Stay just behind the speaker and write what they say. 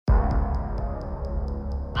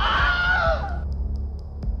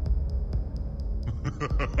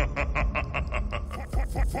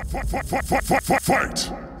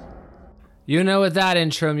Fight! You know what that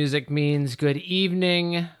intro music means. Good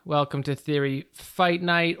evening. Welcome to Theory Fight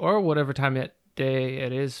Night, or whatever time of day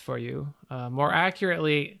it is for you. More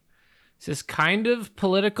accurately, this is kind of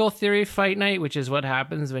political Theory Fight Night, which is what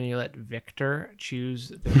happens when you let Victor choose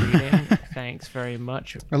the reading. Thanks very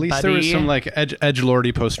much, At least buddy. there was some like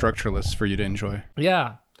edgelordy post-structuralists for you to enjoy.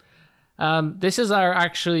 Yeah. This is our,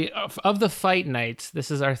 actually, of the Fight Nights,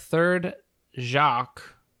 this is our third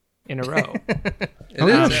Jacques in a row.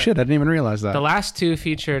 Oh shit! I didn't even realize that. The last two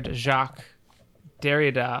featured Jacques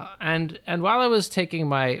Derrida, and while I was taking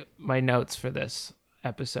my notes for this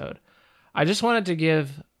episode, I just wanted to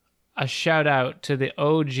give a shout out to the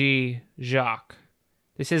OG Jacques.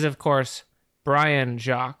 This is, of course, Brian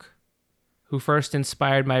Jacques, who first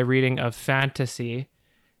inspired my reading of fantasy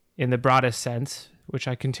in the broadest sense, which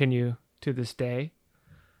I continue to this day.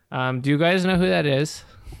 Do you guys know who that is?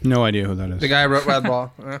 No idea who that is. The guy who wrote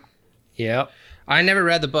Redwall. Yep. I never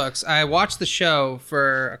read the books. I watched the show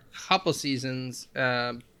for a couple seasons.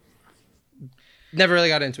 Never really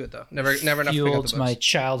got into it though. Never enough to pick up the Fueled books. my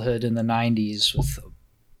childhood in the 90s with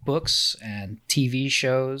books and TV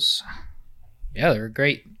shows. Yeah, they were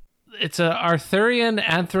great. It's a Arthurian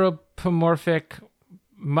anthropomorphic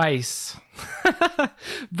mice.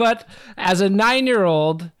 But as a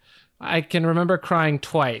 9-year-old, I can remember crying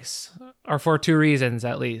twice, or for two reasons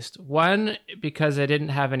at least. One, because I didn't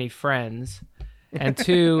have any friends, and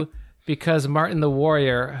two, because Martin the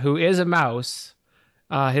Warrior, who is a mouse,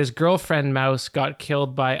 his girlfriend mouse got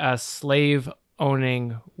killed by a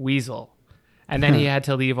slave-owning weasel, and then he had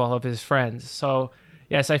to leave all of his friends. So,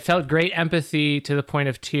 yes, I felt great empathy to the point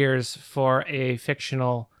of tears for a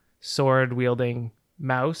fictional sword-wielding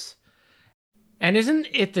mouse. And isn't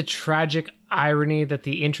it the tragic irony that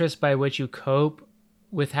the interest by which you cope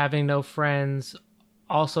with having no friends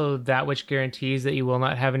also that which guarantees that you will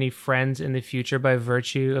not have any friends in the future by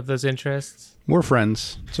virtue of those interests? We're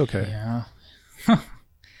friends. It's okay. Yeah.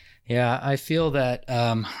 Yeah, I feel that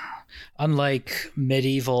unlike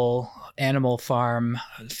medieval Animal Farm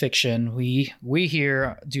fiction, we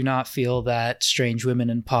here do not feel that strange women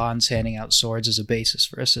in ponds handing out swords is a basis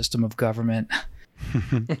for a system of government.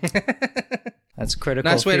 That's critical.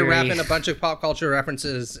 Nice way theory. to wrap in a bunch of pop culture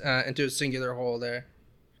references into a singular whole there.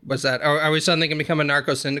 What's that? Are we suddenly going to become a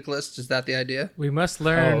narco-syndicalist? Is that the idea? We must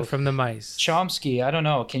learn from the mice. Chomsky, I don't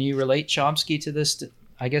know. Can you relate Chomsky to this?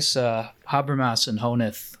 I guess Habermas and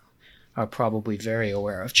Honeth are probably very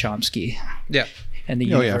aware of Chomsky Yeah. and the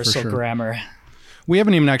Oh, yeah, for universal sure. grammar. We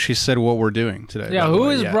haven't even actually said what we're doing today. Yeah, by the who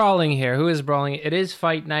way, is yet. brawling here? Who is brawling? It is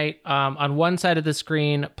Fight Night. On one side of the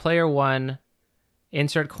screen, player one,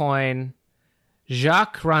 insert coin,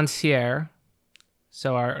 Jacques Rancière.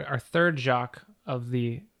 So our third Jacques of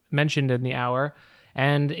the mentioned in the hour,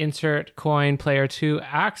 and insert coin player two,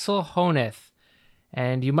 Axel Honeth.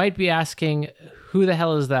 And you might be asking, who the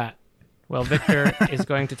hell is that? Well, Victor is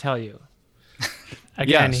going to tell you.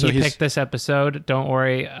 Again, Yeah, so he he's- picked this episode. Don't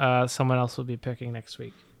worry, someone else will be picking next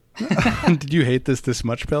week. Did you hate this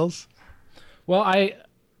much, Pills? Well, I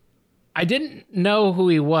didn't know who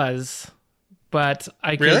he was, but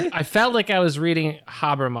Really? I felt like I was reading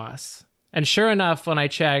Habermas. And sure enough, when I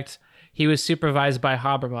checked, he was supervised by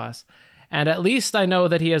Habermas. And at least I know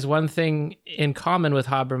that he has one thing in common with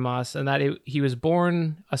Habermas, and that he was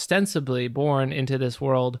ostensibly born into this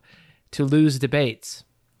world to lose debates.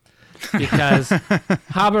 Because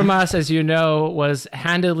Habermas, as you know, was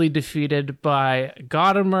handily defeated by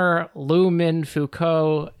Gadamer, Luhmann,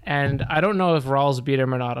 Foucault, and I don't know if Rawls beat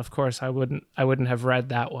him or not. Of course, I wouldn't have read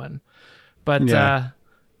that one. But Yeah.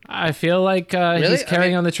 I feel like Really? he's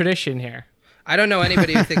carrying on the tradition here. I don't know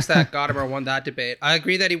anybody who thinks that Gadamer won that debate. I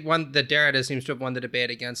agree that he won. The Derrida seems to have won the debate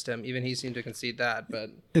against him. Even he seemed to concede that.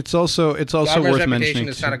 But It's also Gadamer's worth reputation mentioning.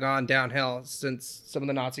 has kind of gone downhill since some of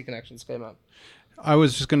the Nazi connections came up. I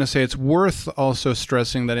was just going to say it's worth also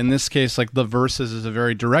stressing that in this case, like the verses is a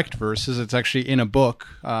very direct verses. It's actually in a book,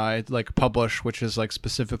 it's like published, which is like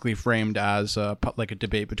specifically framed as like a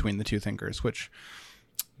debate between the two thinkers, which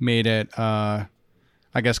made it,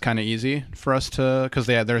 I guess, kind of easy for us to, because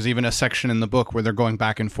there's even a section in the book where they're going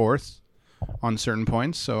back and forth on certain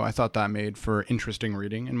points. So I thought that made for interesting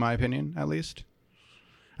reading, in my opinion, at least.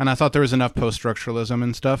 And I thought there was enough post-structuralism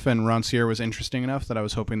and stuff, and Rancière was interesting enough that I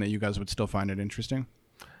was hoping that you guys would still find it interesting.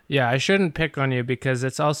 Yeah, I shouldn't pick on you because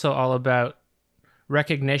it's also all about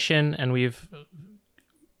recognition, and we've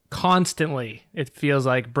constantly, it feels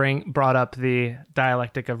like, brought up the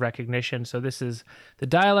dialectic of recognition. So this is the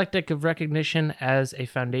dialectic of recognition as a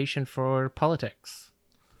foundation for politics.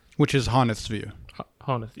 Which is Honeth's view.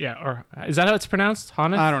 Honeth, yeah, or is that how it's pronounced?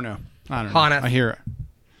 Honeth? I don't know. Honeth. I hear it.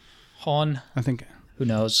 Hon. I think who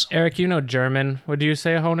knows? Eric, you know German. What do you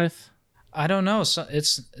say, Honeth? I don't know. So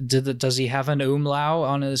does he have an umlaut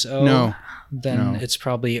on his O? No. Then No. it's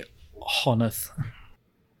probably Honeth.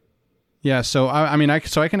 Yeah, so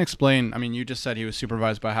I can explain. I mean, you just said he was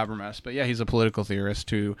supervised by Habermas, but yeah, he's a political theorist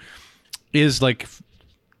who is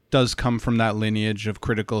does come from that lineage of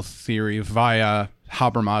critical theory via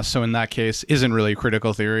Habermas. So in that case, isn't really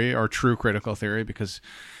critical theory or true critical theory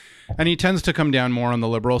and he tends to come down more on the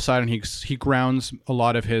liberal side, and he grounds a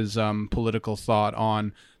lot of his political thought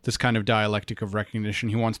on this kind of dialectic of recognition.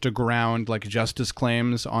 He wants to ground justice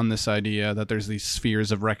claims on this idea that there's these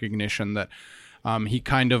spheres of recognition that he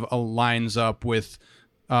kind of aligns up with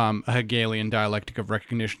a Hegelian dialectic of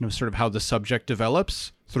recognition of sort of how the subject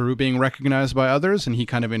develops through being recognized by others, and he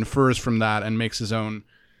kind of infers from that and makes his own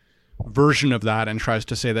version of that and tries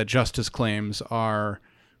to say that justice claims are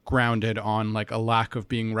grounded on a lack of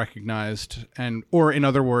being recognized, or in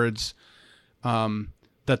other words,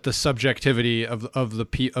 that the subjectivity of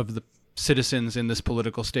the citizens in this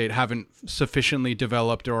political state haven't sufficiently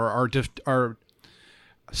developed or are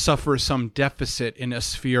suffer some deficit in a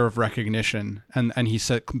sphere of recognition, and he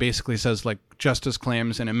basically says justice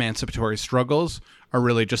claims and emancipatory struggles are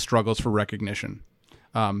really just struggles for recognition,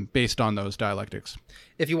 based on those dialectics.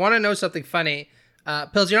 If you want to know something funny,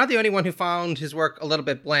 Pils, you're not the only one who found his work a little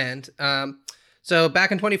bit bland. So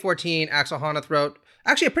back in 2014, Axel Honneth wrote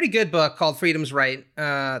actually a pretty good book called Freedom's Right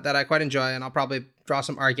that I quite enjoy, and I'll probably draw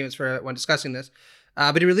some arguments for it when discussing this.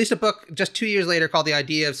 But he released a book just 2 years later called The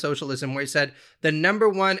Idea of Socialism, where he said the number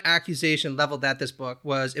one accusation leveled at this book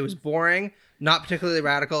was it was boring, not particularly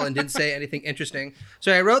radical, and didn't say anything interesting.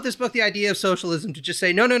 So I wrote this book, The Idea of Socialism, to just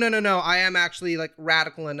say, no, I am actually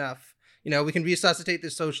radical enough. We can resuscitate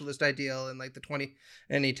this socialist ideal in the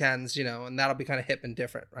 2010s, and that'll be kind of hip and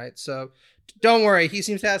different, right? So don't worry. He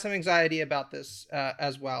seems to have some anxiety about this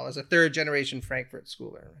as well as a third generation Frankfurt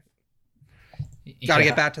schooler. Got to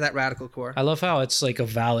get back to that radical core. I love how it's a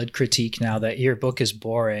valid critique now that your book is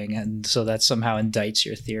boring, and so that somehow indicts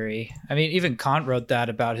your theory. I mean, even Kant wrote that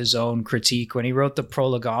about his own critique when he wrote the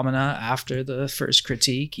Prolegomena after the first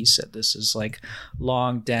critique. He said this is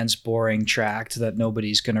long, dense, boring tract that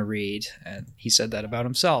nobody's going to read, and he said that about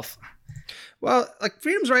himself. Well,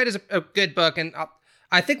 Freedom's Right is a good book, and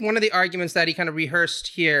I think one of the arguments that he kind of rehearsed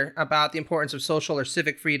here about the importance of social or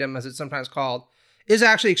civic freedom, as it's sometimes called, is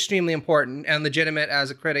actually extremely important and legitimate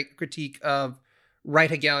as a critique of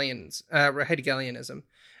Hegelianism.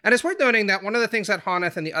 And it's worth noting that one of the things that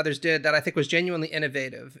Honneth and the others did that I think was genuinely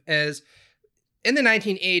innovative is in the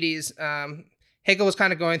 1980s, Hegel was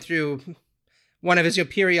kind of going through one of his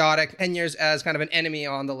periodic tenures as kind of an enemy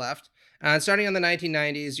on the left. And starting in the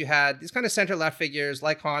 1990s, you had these kind of center-left figures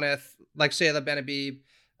like Honneth, like Sela Ben-Habib,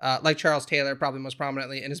 like Charles Taylor, probably most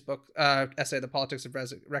prominently in his book, essay, The Politics of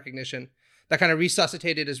Recognition, that kind of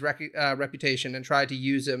resuscitated his reputation and tried to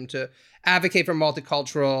use him to advocate for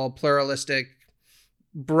multicultural, pluralistic,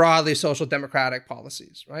 broadly social democratic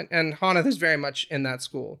policies, right? And Honneth is very much in that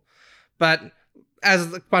school. But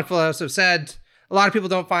as the Quantphilosophes have said, a lot of people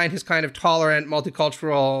don't find his kind of tolerant,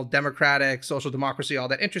 multicultural, democratic, social democracy all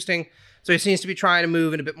that interesting. So he seems to be trying to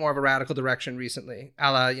move in a bit more of a radical direction recently,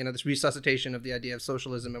 a la, this resuscitation of the idea of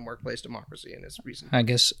socialism and workplace democracy in his recent. I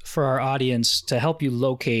guess for our audience, to help you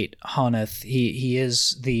locate Honneth, he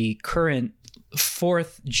is the current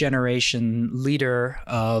fourth generation leader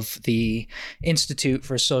of the Institute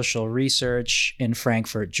for Social Research in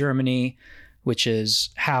Frankfurt, Germany, which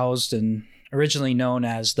is housed and originally known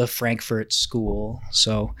as the Frankfurt School.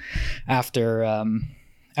 So after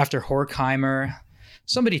Horkheimer,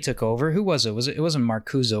 somebody took over. Who was it? It wasn't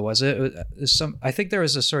Marcuse, was it? I think there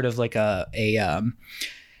was a sort of a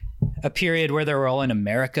period where they were all in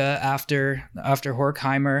America after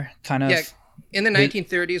Horkheimer, kind of. Yeah. In the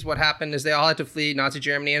 1930s, what happened is they all had to flee Nazi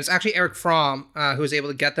Germany. And it's actually Erich Fromm who was able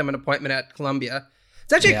to get them an appointment at Columbia.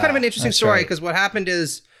 It's actually kind of an interesting story because what happened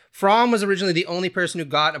is Fromm was originally the only person who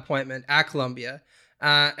got an appointment at Columbia.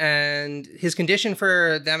 And his condition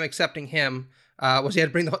for them accepting him was they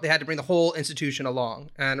had to bring the whole institution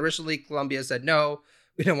along. And originally Columbia said, no,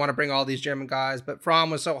 we didn't want to bring all these German guys. But Fromm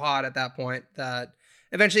was so hot at that point that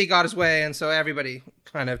eventually he got his way. And so everybody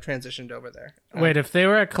kind of transitioned over there. Wait, if they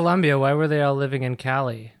were at Columbia, why were they all living in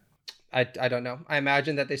Cali? I don't know. I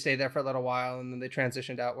imagine that they stayed there for a little while and then they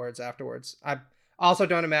transitioned outwards afterwards. I also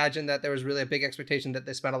don't imagine that there was really a big expectation that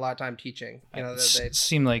they spent a lot of time teaching. It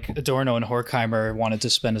seemed like Adorno and Horkheimer wanted to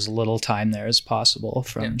spend as little time there as possible,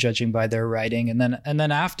 judging by their writing. And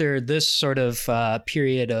then after this sort of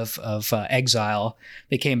period of exile,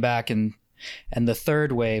 they came back and And the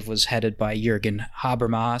third wave was headed by Jürgen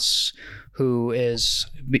Habermas,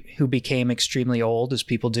 who became extremely old, as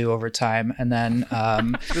people do over time. And then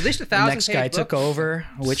Released the next guy took over,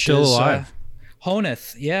 which Still is alive.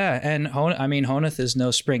 Honeth. Yeah, and Honeth is no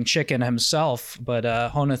spring chicken himself, but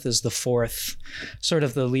Honeth is the fourth, sort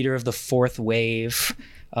of the leader of the fourth wave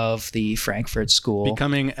of the Frankfurt School.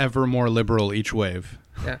 Becoming ever more liberal each wave.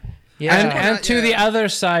 Yeah. Yeah, And to the other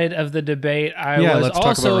side of the debate, I was let's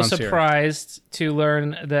talk about also Rancière. surprised to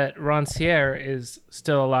learn that Rancière is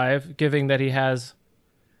still alive, given that he has,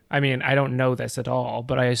 I mean, I don't know this at all,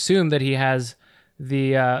 but I assume that he has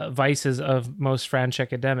the vices of most French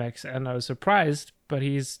academics. And I was surprised, but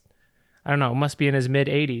he's, I don't know, must be in his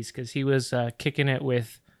mid-80s, because he was kicking it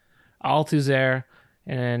with Althusser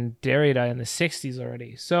and Derrida in the 60s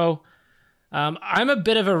already. So I'm a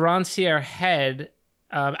bit of a Rancière head.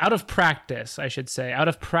 Out of practice, I should say. Out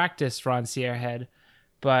of practice, Rancière head.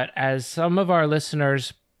 But as some of our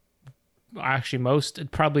listeners, actually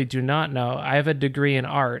most probably do not know, I have a degree in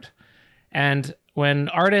art. And when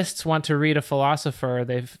artists want to read a philosopher,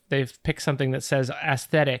 they've picked something that says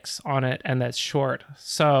aesthetics on it and that's short.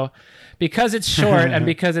 So because it's short and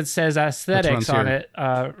because it says aesthetics on it,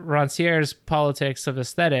 Rancière's Politics of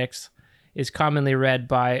Aesthetics is commonly read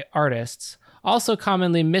by artists. Also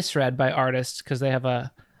commonly misread by artists because they have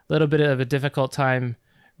a little bit of a difficult time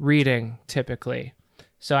reading typically.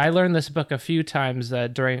 So I learned this book a few times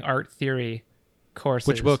during art theory courses.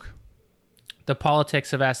 Which book? The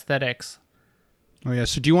Politics of Aesthetics. Oh yeah.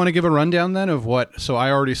 So do you want to give a rundown then of what? So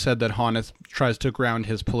I already said that Honeth tries to ground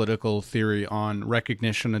his political theory on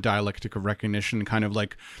recognition, a dialectic of recognition, kind of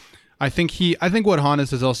like. I think what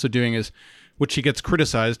Honeth is also doing is, which he gets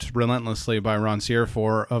criticized relentlessly by Rancière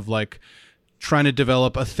for, of like trying to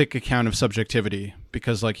develop a thick account of subjectivity,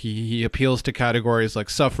 because like he appeals to categories like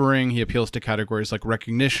suffering, he appeals to categories like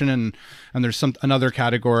recognition, and there's another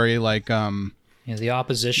category like the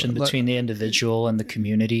opposition between the individual and the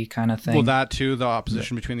community kind of thing. Well, that too, the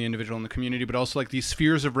opposition between the individual and the community, but also like these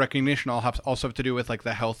spheres of recognition also have to do with like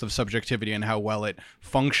the health of subjectivity and how well it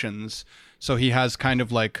functions. So he has kind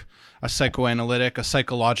of like a psychoanalytic, a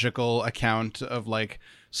psychological account of like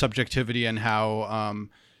subjectivity and how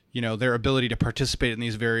their ability to participate in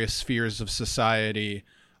these various spheres of society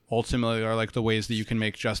ultimately are like the ways that you can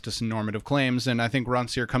make justice and normative claims. And I think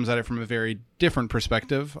Rancière comes at it from a very different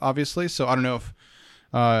perspective, obviously. So I don't know if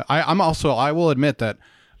I will admit that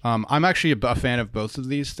I'm actually a fan of both of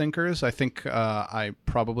these thinkers. I think I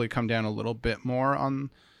probably come down a little bit more on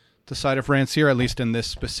the side of Rancière, at least in this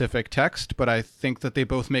specific text. But I think that they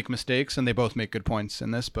both make mistakes and they both make good points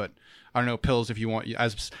in this. But I don't know, Pills, if you want,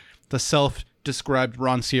 as the self-described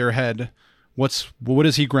Rancière head, what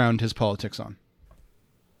does he ground his politics on?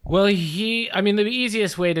 Well, the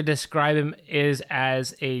easiest way to describe him is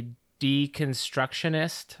as a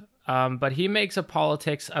deconstructionist, but he makes a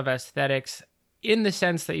politics of aesthetics in the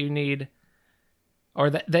sense that you need, or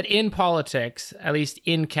that in politics, at least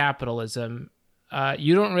in capitalism,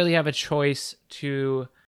 you don't really have a choice you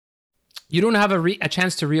don't have a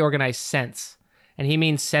chance to reorganize sense. And he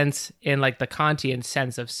means sense in like the Kantian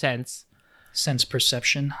sense of sense. Sense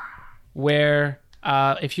perception. Where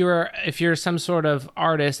if you're some sort of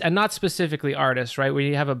artist, and not specifically artist, right?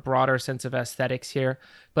 We have a broader sense of aesthetics here,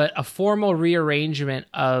 but a formal rearrangement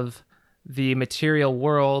of the material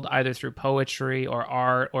world, either through poetry or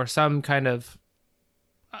art or some kind of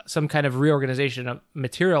reorganization of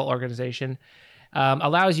material organization,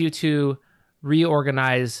 allows you to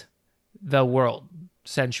reorganize the world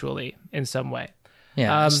sensually in some way.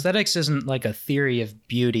 Yeah, aesthetics isn't like a theory of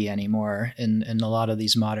beauty anymore in a lot of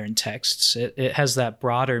these modern texts. It has that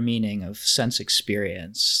broader meaning of sense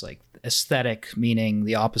experience, like aesthetic meaning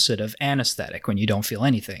the opposite of anesthetic, when you don't feel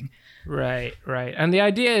anything. Right. And the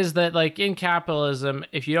idea is that like in capitalism,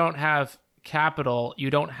 if you don't have capital, you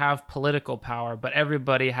don't have political power, but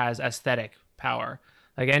everybody has aesthetic power.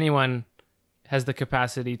 Like anyone has the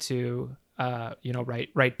capacity to,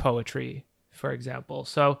 write poetry, for example.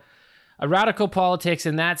 So a radical politics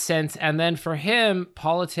in that sense. And then for him,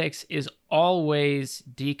 politics is always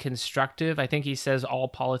deconstructive. I think he says all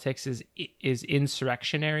politics is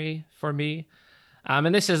insurrectionary for me.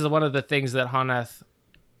 And this is one of the things that Honeth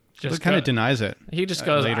just kind of denies it. He just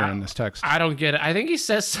goes later in this text. I don't get it. I think he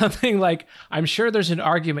says something like, I'm sure there's an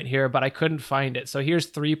argument here, but I couldn't find it. So here's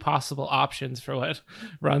 3 possible options for what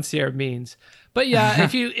Rancière means. But yeah,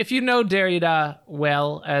 if you know Derrida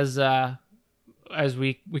well, as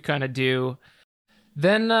we kind of do,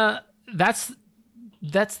 then that's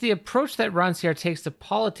the approach that Rancière takes to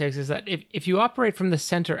politics, is that if you operate from the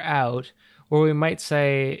center out, or we might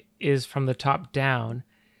say is from the top down,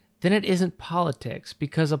 then it isn't politics,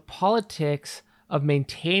 because a politics of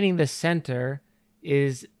maintaining the center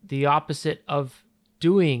is the opposite of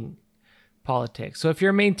doing politics. So if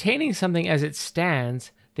you're maintaining something as it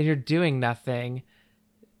stands, then you're doing nothing.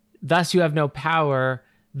 Thus, you have no power.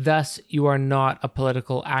 Thus, you are not a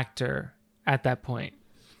political actor at that point.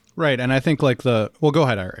 Right. And I think like well, go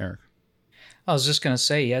ahead, Eric. I was just going to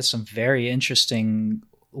say he has some very interesting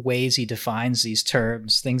ways he defines these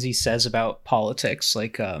terms, things he says about politics.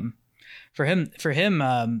 Like for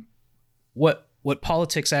him, what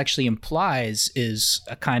politics actually implies is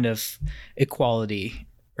a kind of equality,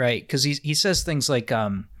 right? Because he says things like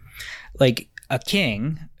a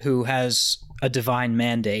king who has a divine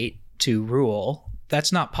mandate to rule,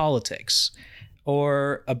 that's not politics.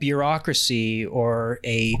 Or a bureaucracy, or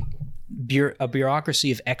a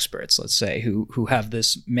bureaucracy of experts, let's say, who have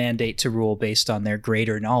this mandate to rule based on their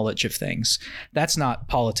greater knowledge of things. That's not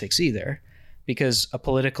politics either, because a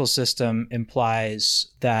political system implies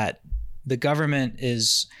that the government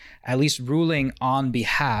is at least ruling on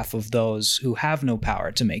behalf of those who have no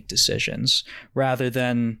power to make decisions, rather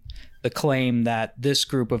than the claim that this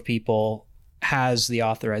group of people has the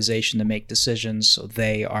authorization to make decisions, so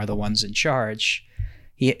they are the ones in charge.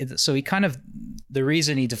 The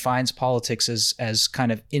reason he defines politics as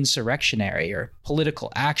kind of insurrectionary, or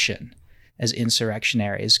political action as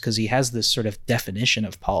insurrectionary, is because he has this sort of definition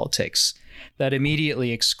of politics that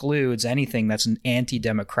immediately excludes anything that's an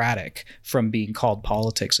anti-democratic from being called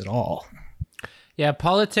politics at all. Yeah,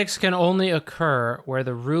 politics can only occur where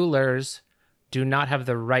the rulers do not have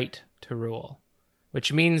the right to rule,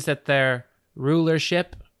 which means that their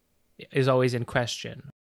rulership is always in question.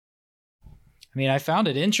 I mean, I found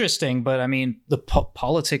it interesting, but I mean, the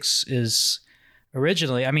politics is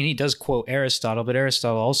originally, I mean, he does quote Aristotle, but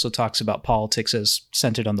Aristotle also talks about politics as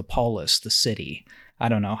centered on the polis, the city. I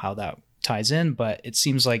don't know how that ties in, but it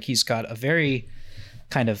seems like he's got a very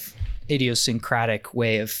kind of idiosyncratic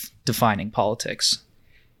way of defining politics.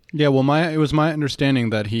 Yeah, well, it was my understanding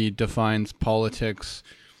that he defines politics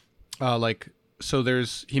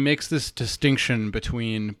he makes this distinction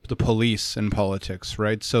between the police and politics,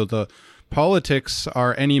 right? So the politics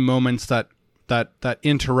are any moments that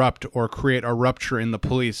interrupt or create a rupture in the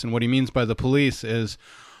police. And what he means by the police is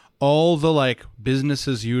all the like business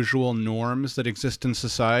as usual norms that exist in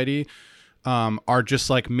society are just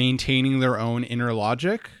like maintaining their own inner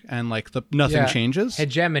logic, and like nothing changes.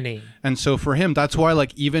 Hegemony. And so for him, that's why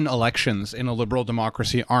like even elections in a liberal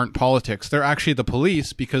democracy aren't politics. They're actually the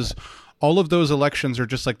police, because all of those elections are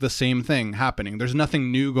just like the same thing happening. There's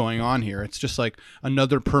nothing new going on here. It's just like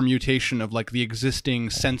another permutation of like the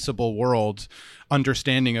existing sensible world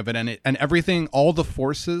understanding of it. And everything, all the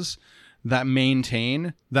forces that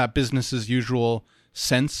maintain that business as usual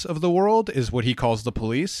sense of the world is what he calls the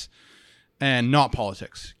police, and not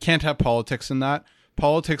politics. Can't have politics in that.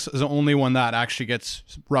 Politics is the only one that actually gets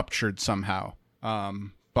ruptured somehow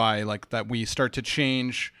by like that we start to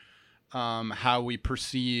change how we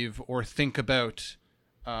perceive or think about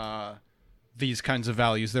these kinds of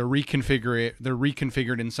values. They're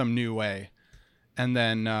reconfigured in some new way. And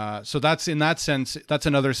then, so that's in that sense, that's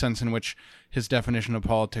another sense in which his definition of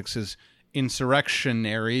politics is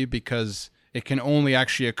insurrectionary, because it can only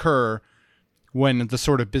actually occur when the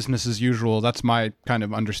sort of business as usual, that's my kind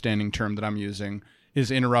of understanding term that I'm using, is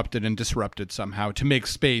interrupted and disrupted somehow to make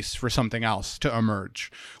space for something else to emerge,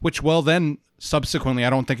 which, well, then subsequently, I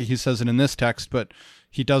don't think he says it in this text, but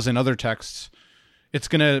he does in other texts, it's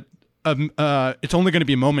only going to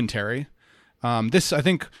be momentary. This, I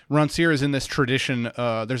think, Rancière is in this tradition.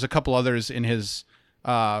 There's a couple others in his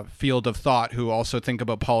field of thought who also think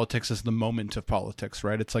about politics as the moment of politics,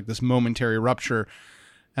 right? It's like this momentary rupture,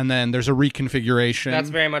 and then there's a reconfiguration. That's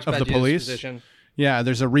very much of the Badiou's police. position. Yeah,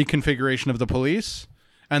 there's a reconfiguration of the police,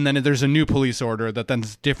 and then there's a new police order that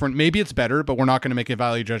then's different. Maybe it's better, but we're not going to make a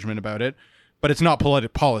value judgment about it. But it's not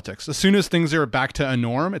politics. As soon as things are back to a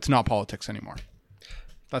norm, it's not politics anymore.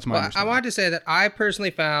 That's my understanding. I wanted to say that I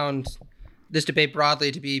personally found this debate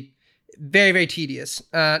broadly to be very, very tedious.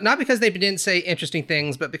 Not because they didn't say interesting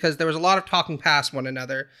things, but because there was a lot of talking past one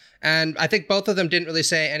another. And I think both of them didn't really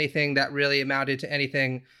say anything that really amounted to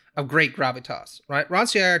anything of great gravitas, right?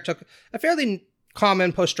 Rancière took a fairly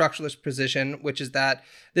common post-structuralist position, which is that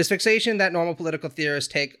this fixation that normal political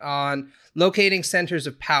theorists take on locating centers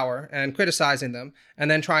of power and criticizing them,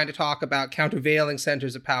 and then trying to talk about countervailing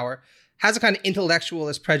centers of power, has a kind of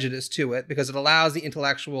intellectualist prejudice to it, because it allows the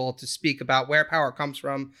intellectual to speak about where power comes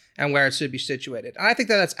from and where it should be situated. And I think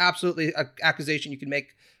that that's absolutely an accusation you can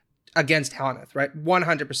make against Hellmuth, right?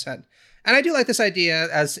 100%. And I do like this idea,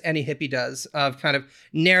 as any hippie does, of kind of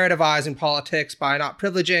narrativizing politics by not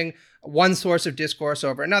privileging one source of discourse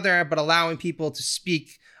over another, but allowing people to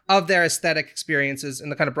speak of their aesthetic experiences in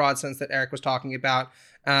the kind of broad sense that Eric was talking about,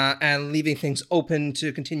 and leaving things open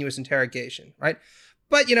to continuous interrogation, right?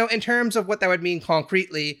 But, in terms of what that would mean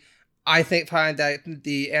concretely, I find that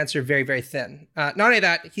the answer very, very thin. Not only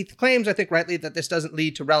that, he claims, I think rightly, that this doesn't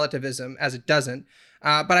lead to relativism, as it doesn't.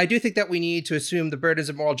 But I do think that we need to assume the burdens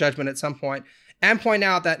of moral judgment at some point and point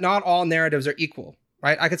out that not all narratives are equal,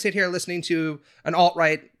 right? I could sit here listening to an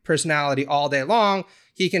alt-right personality all day long.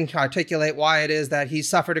 He can articulate why it is that he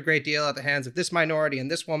suffered a great deal at the hands of this minority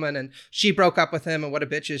and this woman, and she broke up with him, and what a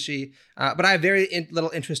bitch is she. But I have very little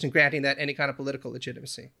interest in granting that any kind of political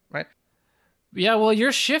legitimacy, right? Yeah, well,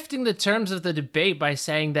 you're shifting the terms of the debate by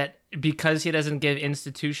saying that because he doesn't give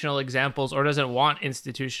institutional examples or doesn't want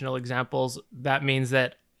institutional examples, that means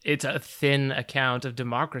that it's a thin account of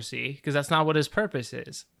democracy, because that's not what his purpose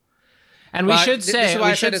is. And we should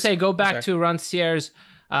say, go back to Rancière's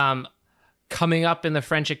coming up in the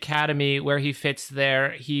French Academy, where he fits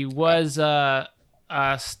there. He was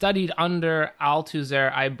studied under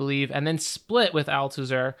Althusser, I believe, and then split with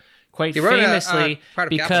Althusser quite famously,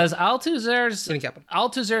 because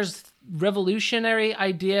Althusser's revolutionary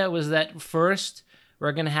idea was that first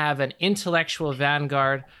we're going to have an intellectual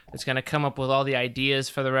vanguard that's going to come up with all the ideas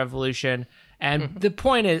for the revolution. And the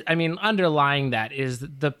point is, underlying that is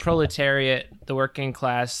the proletariat, the working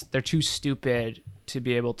class, they're too stupid to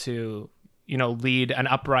be able to, lead an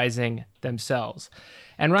uprising themselves.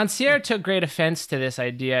 And Rancière took great offense to this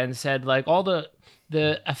idea and said, like, all the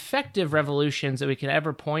effective revolutions that we can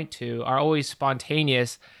ever point to are always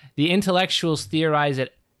spontaneous. The intellectuals theorize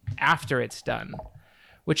it after it's done,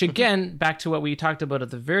 which again, back to what we talked about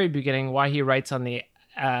at the very beginning, why he writes on the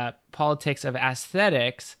politics of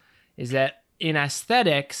aesthetics, is that in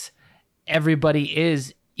aesthetics, everybody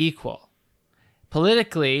is equal.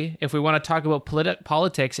 Politically, if we want to talk about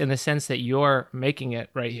politics in the sense that you're making it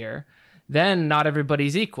right here, then not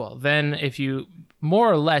everybody's equal. Then if you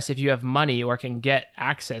have money or can get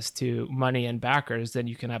access to money and backers, then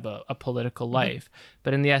you can have a political life.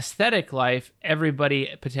 But in the aesthetic life, everybody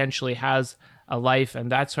potentially has a life,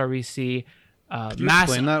 and that's where we see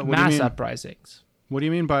mass uprisings. What do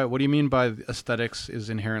you mean by aesthetics is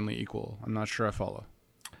inherently equal? I'm not sure I follow.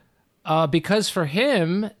 Because for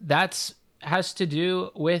him, has to do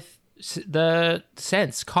with the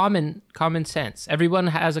sense, common sense. Everyone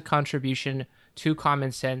has a contribution to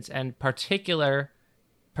common sense, and particular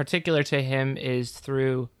to him is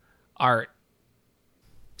through art.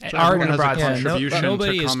 So art in a broad sense.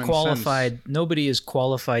 Nobody is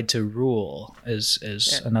qualified to rule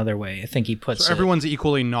is another way I think he puts it. So everyone's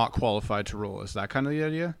equally not qualified to rule. Is that kind of the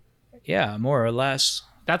idea? Yeah, more or less.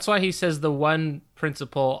 That's why he says the one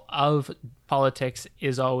principle of politics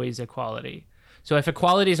is always equality. So if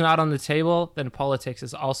equality is not on the table, then politics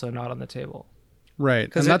is also not on the table. Right.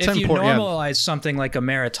 Because if you normalize something like a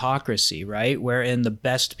meritocracy, right, wherein the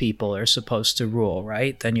best people are supposed to rule,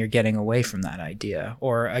 right, then you're getting away from that idea.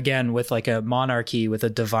 Or again, with like a monarchy with a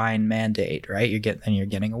divine mandate, right, you're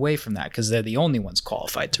getting away from that because they're the only ones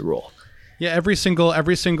qualified to rule. Yeah, every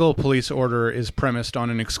single police order is premised on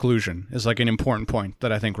an exclusion, is like an important point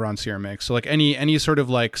that I think Rancière makes. So like any sort of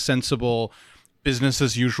like sensible business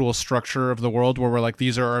as usual structure of the world where we're like,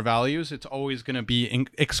 these are our values, it's always going to be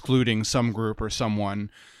excluding some group or someone,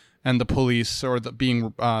 and the police or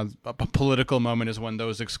being a political moment is when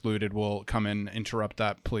those excluded will come and interrupt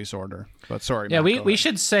that police order. But sorry, yeah, Matt, we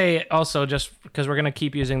should say also, just because we're going to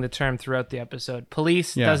keep using the term throughout the episode,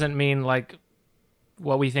 police doesn't mean like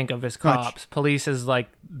what we think of as cops. Police is like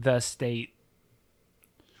the state.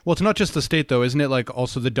 Well, it's not just the state, though. Isn't it like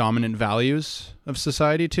also the dominant values of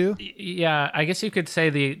society, too? Yeah, I guess you could say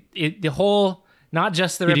the whole, not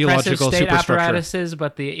just the repressive state apparatuses,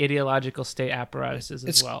 but the ideological state apparatuses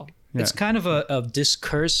as well. Yeah. It's kind of a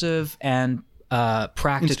discursive and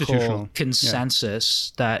practical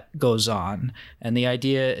consensus that goes on. And the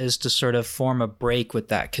idea is to sort of form a break with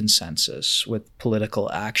that consensus with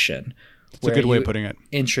political action. It's a good way of putting it.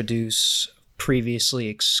 Introduce previously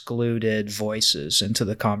excluded voices into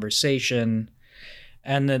the conversation,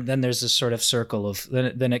 and then there's this sort of circle of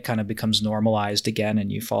then it kind of becomes normalized again,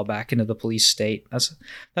 and you fall back into the police state.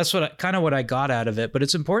 That's what I got out of it. But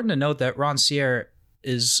it's important to note that Rancière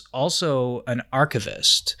is also an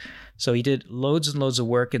archivist, so he did loads and loads of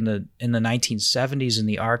work in the 1970s in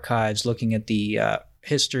the archives, looking at the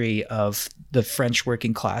history of the French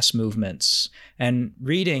working class movements and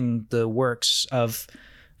reading the works of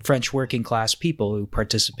French working class people who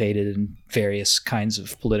participated in various kinds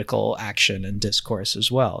of political action and discourse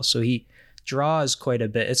as well. So he draws quite a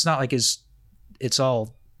bit. It's not like it's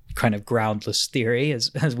all kind of groundless theory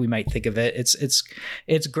as we might think of it.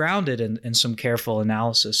 It's grounded in some careful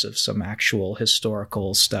analysis of some actual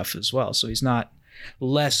historical stuff as well. So he's not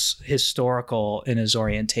less historical in his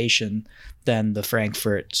orientation than the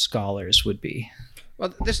Frankfurt scholars would be.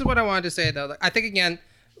 Well, this is what I wanted to say, though. I think, again,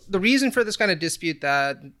 the reason for this kind of dispute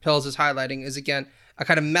that Pills is highlighting is, again, a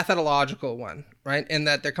kind of methodological one, right? In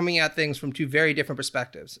that they're coming at things from two very different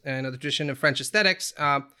perspectives. And the tradition of French aesthetics,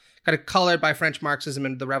 kind of colored by French Marxism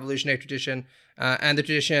and the revolutionary tradition, and the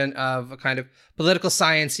tradition of a kind of political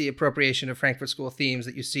science-y appropriation of Frankfurt School themes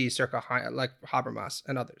that you see circa like Habermas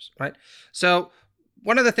and others, right? So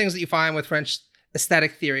one of the things that you find with French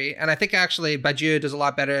aesthetic theory, and I think actually Badiou does a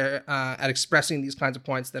lot better at expressing these kinds of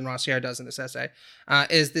points than Rancière does in this essay,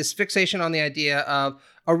 is this fixation on the idea of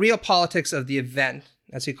a real politics of the event,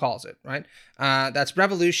 as he calls it, right? That's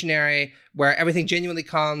revolutionary, where everything genuinely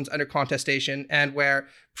comes under contestation, and where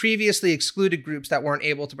previously excluded groups that weren't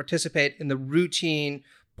able to participate in the routine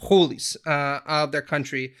police of their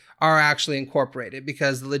country are actually incorporated,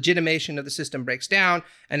 because the legitimation of the system breaks down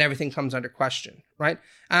and everything comes under question, right?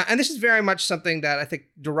 And this is very much something that I think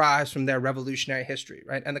derives from their revolutionary history,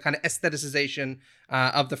 right? And the kind of aestheticization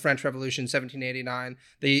of the French Revolution, 1789,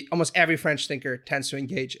 almost every French thinker tends to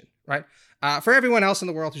engage in, right? For everyone else in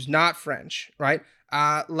the world who's not French, right?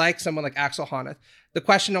 Like someone like Axel Honneth, the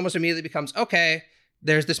question almost immediately becomes, okay,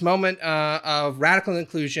 there's this moment of radical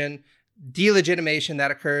inclusion, delegitimation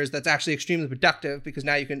that occurs that's actually extremely productive, because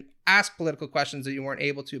now you can ask political questions that you weren't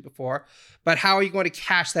able to before. But how are you going to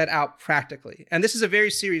cash that out practically? And this is a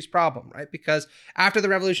very serious problem, right? Because after the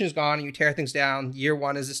revolution is gone and you tear things down, year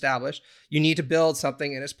one is established, you need to build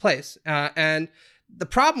something in its place. And the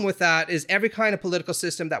problem with that is every kind of political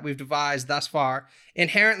system that we've devised thus far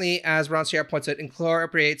inherently, as Rancière points out,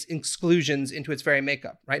 incorporates exclusions into its very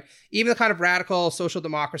makeup, right? Even the kind of radical social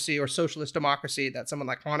democracy or socialist democracy that someone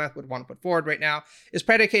like Honneth would want to put forward right now is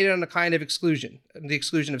predicated on a kind of exclusion, the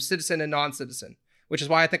exclusion of citizen and non-citizen, which is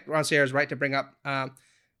why I think Rancière is right to bring up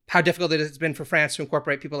how difficult it has been for France to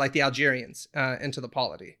incorporate people like the Algerians into the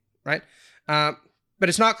polity, right? But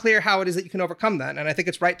it's not clear how it is that you can overcome that. And I think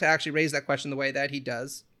it's right to actually raise that question the way that he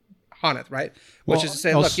does, Honneth, right? Which is to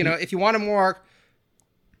say, look, if you want a more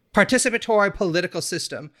participatory political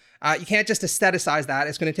system, you can't just aestheticize that.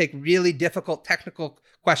 It's going to take really difficult technical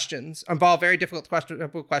questions, involve very difficult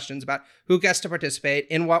questions about who gets to participate,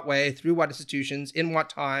 in what way, through what institutions, in what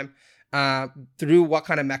time, through what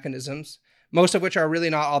kind of mechanisms, most of which are really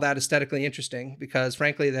not all that aesthetically interesting, because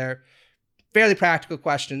frankly, they're fairly practical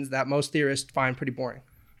questions that most theorists find pretty boring.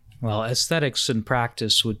 Well, aesthetics and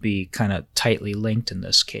practice would be kind of tightly linked in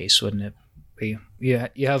this case, wouldn't it be?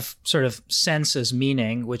 You have sort of sense as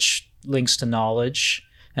meaning, which links to knowledge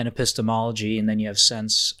and epistemology, and then you have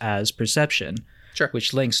sense as perception, sure,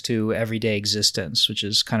 which links to everyday existence, which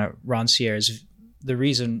is kind of Rancière's. The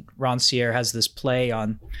reason Rancière has this play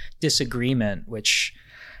on disagreement, which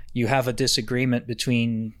you have a disagreement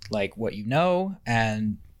between like what you know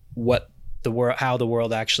and what the world, how the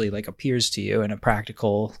world actually like appears to you in a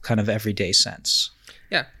practical kind of everyday sense.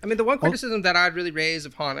 Yeah, I mean, the one criticism that I'd really raise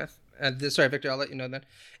of Honneth, sorry, Victor, I'll let you know that,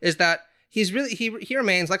 is that he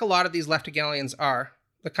remains, like a lot of these left Hegelians are,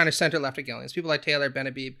 the kind of center left Hegelians, people like Taylor,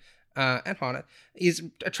 Benhabib, and Honneth. He's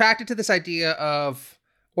attracted to this idea of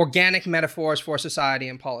organic metaphors for society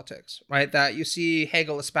and politics, right? That you see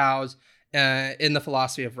Hegel espouse in the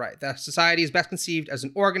philosophy of right. That society is best conceived as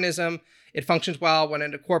an organism. It functions well when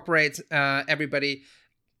it incorporates everybody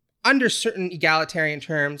under certain egalitarian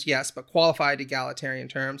terms, yes, but qualified egalitarian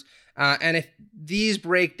terms. And if these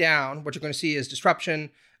break down, what you're going to see is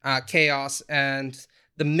disruption, chaos, and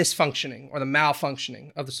the misfunctioning or the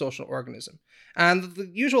malfunctioning of the social organism. And the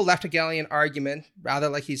usual left Hegelian argument, rather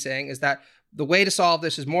like he's saying, is that the way to solve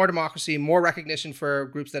this is more democracy, more recognition for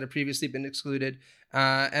groups that have previously been excluded,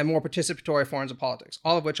 and more participatory forms of politics,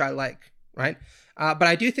 all of which I like, right? But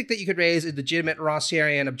I do think that you could raise a legitimate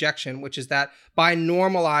Rancièrean objection, which is that by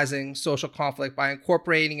normalizing social conflict, by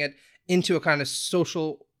incorporating it into a kind of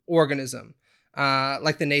social organism,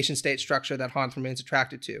 like the nation-state structure that Honneth remains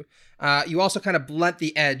attracted to, you also kind of blunt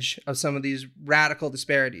the edge of some of these radical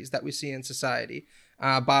disparities that we see in society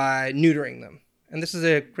by neutering them. And this is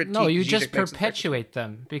a critique. No, you just perpetuate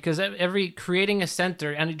them, because creating a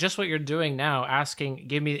center, and just what you're doing now, asking,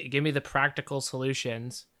 give me the practical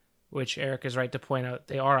solutions, which Eric is right to point out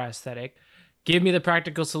they are aesthetic. Give me the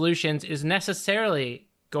practical solutions is necessarily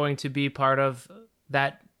going to be part of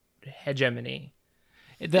that hegemony.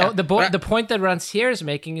 The point that Rancière is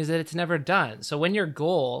making is that it's never done. So when your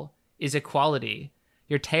goal is equality,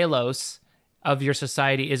 your telos of your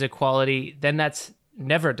society is equality, then that's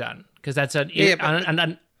never done, because that's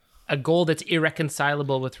a goal that's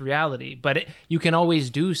irreconcilable with reality. But you can always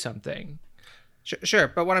do something. Sure,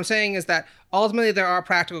 but what I'm saying is that ultimately there are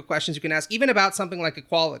practical questions you can ask, even about something like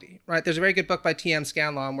equality, right? There's a very good book by T.M.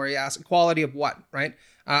 Scanlon where he asks equality of what, right?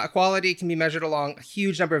 Equality can be measured along a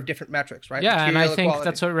huge number of different metrics, right? Yeah, Material and I think equality.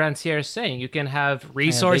 that's what Rancière is saying. You can have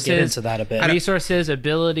resources, they get into that a bit. resources,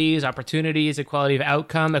 abilities, opportunities, equality of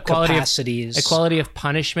outcome, Capacities. equality of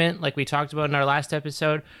punishment, like we talked about in our last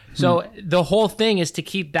episode. So the whole thing is to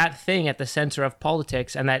keep that thing at the center of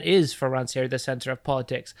politics, and that is, for Rancière, the center of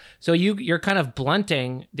politics. So you're kind of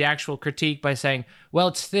blunting the actual critique by saying, well,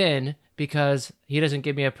 it's thin because he doesn't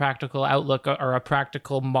give me a practical outlook or a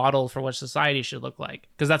practical model for what society should look like,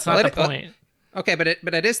 because that's not the point. Okay, but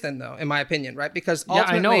it is then, though, in my opinion, right? Because Yeah,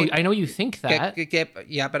 ultimately, I know you think that.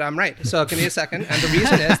 Yeah, but I'm right. So give me a second. And the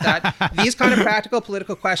reason is that these kind of practical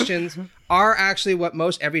political questions are actually what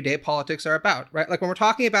most everyday politics are about, right? Like when we're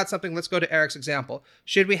talking about something, let's go to Eric's example.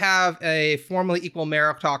 Should we have a formally equal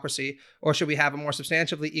meritocracy, or should we have a more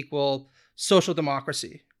substantively equal social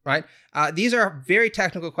democracy, right? These are very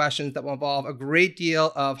technical questions that will involve a great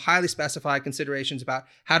deal of highly specified considerations about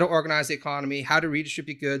how to organize the economy, how to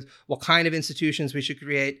redistribute goods, what kind of institutions we should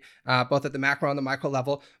create, both at the macro and the micro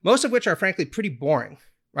level, most of which are frankly pretty boring,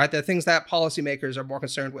 right? They're things that policymakers are more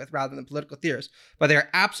concerned with rather than political theorists, but they're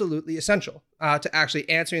absolutely essential to actually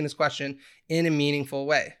answering this question in a meaningful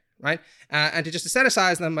way, right? And to just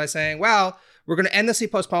asceticize them by saying, well, we're going to endlessly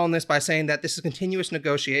postpone this by saying that this is continuous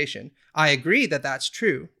negotiation. I agree that that's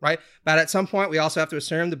true, right? But at some point, we also have to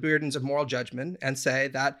assume the burdens of moral judgment and say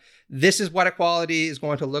that this is what equality is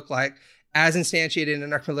going to look like as instantiated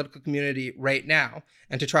in our political community right now,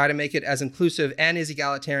 and to try to make it as inclusive and as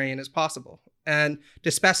egalitarian as possible, and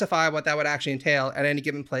to specify what that would actually entail at any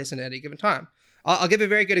given place and at any given time. I'll give a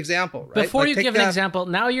very good example, right? Before you give an example,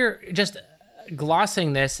 now you're just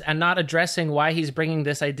glossing this and not addressing why he's bringing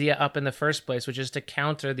this idea up in the first place, which is to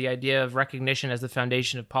counter the idea of recognition as the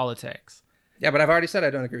foundation of politics. Yeah, but I've already said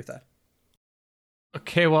I don't agree with that.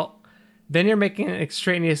 Okay, well, then you're making an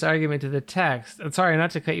extraneous argument to the text. I'm sorry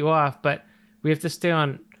not to cut you off, but we have to stay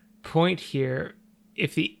on point here.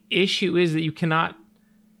 If the issue is that you cannot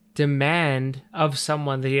demand of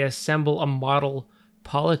someone that he assemble a model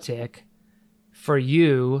politic for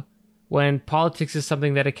you, when politics is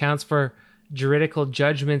something that accounts for juridical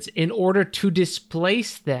judgments in order to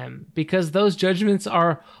displace them, because those judgments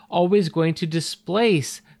are always going to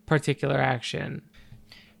displace particular action.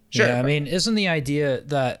 Sure. Yeah, I mean, isn't the idea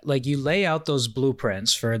that like you lay out those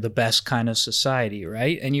blueprints for the best kind of society,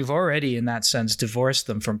 right? And you've already, in that sense, divorced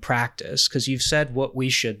them from practice, because you've said what we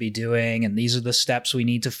should be doing and these are the steps we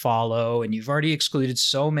need to follow. And you've already excluded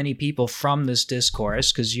so many people from this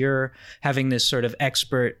discourse because you're having this sort of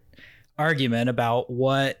expert argument about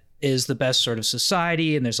what is the best sort of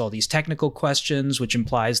society, and there's all these technical questions, which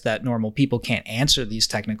implies that normal people can't answer these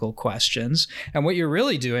technical questions. And what you're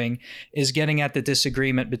really doing is getting at the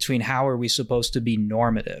disagreement between how are we supposed to be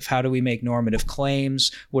normative? How do we make normative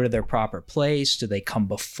claims? What are their proper place? Do they come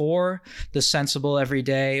before the sensible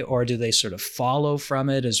everyday, or do they sort of follow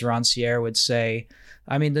from it, as Rancière would say?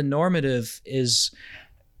 I mean, the normative is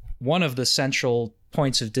one of the central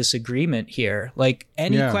points of disagreement here. Like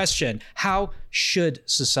any question, how should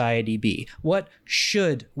society be? What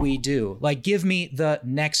should we do? Like, give me the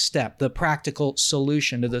next step, the practical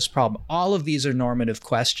solution to this problem. All of these are normative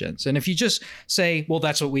questions. And if you just say, well,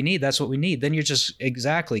 that's what we need, then you're just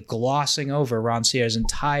exactly glossing over Rancière's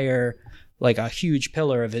entire, like a huge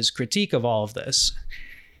pillar of his critique of all of this.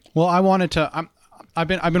 Well, I wanted to, I've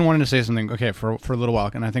been wanting to say something, okay, for a little while.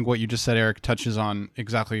 And I think what you just said, Eric, touches on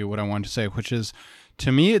exactly what I wanted to say, which is,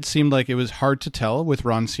 to me, it seemed like it was hard to tell with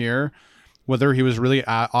Rancière whether he was really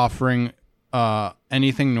offering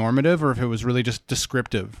anything normative or if it was really just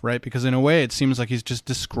descriptive, right? Because in a way, it seems like he's just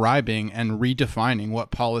describing and redefining what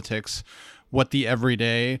politics, what the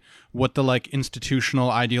everyday, what the like institutional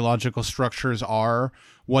ideological structures are,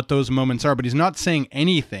 what those moments are. But he's not saying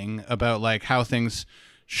anything about like how things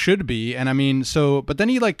should be. And I mean, so, but then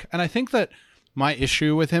he like, and I think that my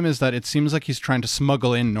issue with him is that it seems like he's trying to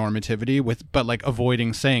smuggle in normativity but like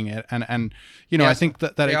avoiding saying it. And you know, yes, I think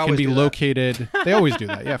that it can be located. They always do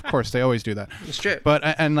that. Yeah, of course. They always do that. It's true. But,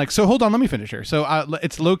 and like, so hold on, let me finish here. So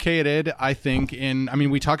it's located, I think, I mean,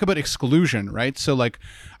 we talk about exclusion, right? So like,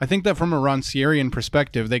 I think that from a Rancièrean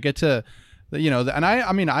perspective, they get to, you know, and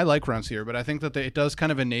I mean, I like Rancière, but I think that it does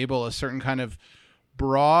kind of enable a certain kind of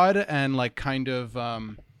broad and like kind of,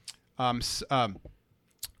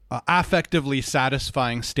 affectively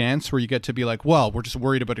satisfying stance where you get to be like, well, we're just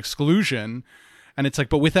worried about exclusion. And it's like,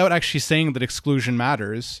 but without actually saying that exclusion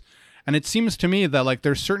matters. And it seems to me that like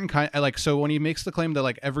there's certain so when he makes the claim that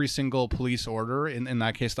like every single police order, in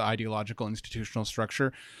that case, the ideological institutional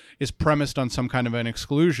structure, is premised on some kind of an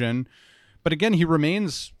exclusion. But again, he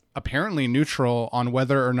remains apparently neutral on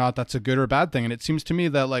whether or not that's a good or bad thing. And it seems to me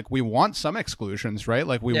that like we want some exclusions, right?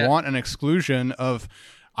 Like we want an exclusion of,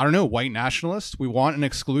 I don't know, white nationalists. We want an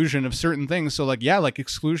exclusion of certain things. So like, yeah, like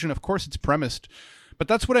exclusion, of course it's premised. But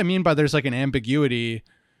that's what I mean by there's like an ambiguity.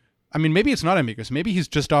 I mean, maybe it's not ambiguous. Maybe he's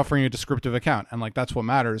just offering a descriptive account and like that's what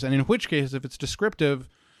matters. And in which case, if it's descriptive,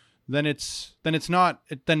 then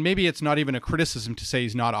maybe it's not even a criticism to say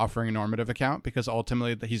he's not offering a normative account, because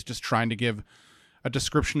ultimately he's just trying to give a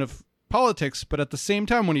description of politics. But at the same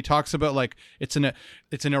time, when he talks about like it's an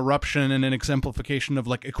eruption and an exemplification of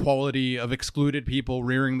like equality of excluded people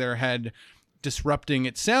rearing their head, disrupting,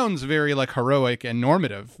 it sounds very like heroic and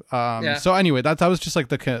normative. So anyway, that was just like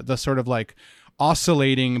the sort of like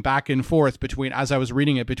oscillating back and forth between, as I was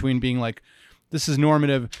reading it, between being like, this is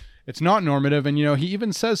normative, it's not normative. And, you know, he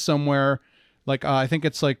even says somewhere, like, I think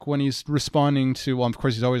it's like when he's responding to, well, of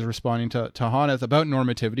course, he's always responding to Hanneth about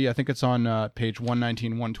normativity. I think it's on page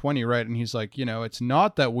 119, 120, right? And he's like, you know, it's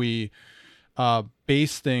not that we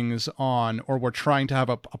base things on, or we're trying to have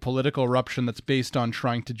a political eruption that's based on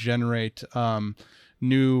trying to generate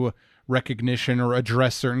new recognition or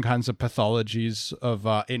address certain kinds of pathologies of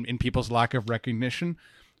in people's lack of recognition.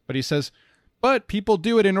 But he says, but people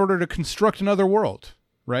do it in order to construct another world,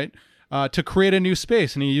 right? To create a new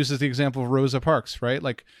space. And he uses the example of Rosa Parks, right?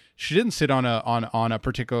 Like she didn't sit on a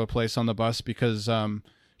particular place on the bus because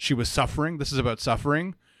she was suffering. This is about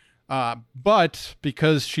suffering. But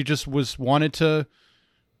because she just wanted to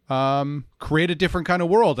create a different kind of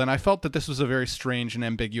world. And I felt that this was a very strange and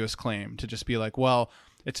ambiguous claim to just be like, well,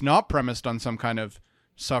 it's not premised on some kind of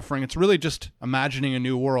suffering. It's really just imagining a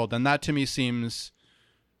new world. And that to me seems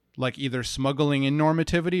like either smuggling in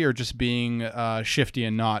normativity or just being shifty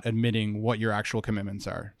and not admitting what your actual commitments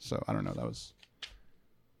are. So I don't know. That was...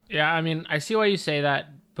 Yeah, I mean, I see why you say that,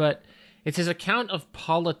 but it's his account of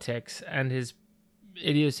politics and his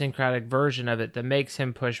idiosyncratic version of it that makes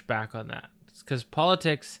him push back on that. Because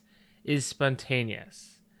politics is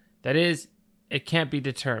spontaneous. That is, it can't be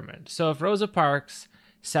determined. So if Rosa Parks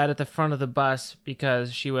sat at the front of the bus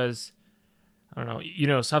because she was, I don't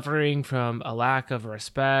know, suffering from a lack of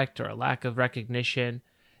respect or a lack of recognition,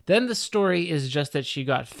 then the story is just that she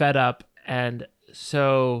got fed up and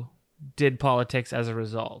so did politics as a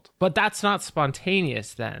result. But that's not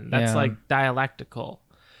spontaneous then. That's like dialectical.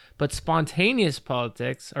 But spontaneous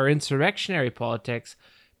politics or insurrectionary politics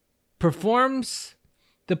performs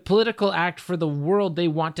the political act for the world they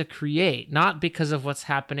want to create, not because of what's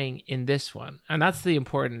happening in this one. And that's the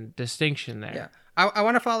important distinction there. Yeah. I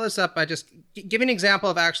want to follow this up by just giving an example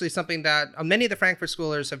of actually something that many of the Frankfurt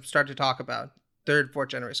Schoolers have started to talk about, third, fourth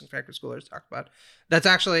generation Frankfurt Schoolers talk about. That's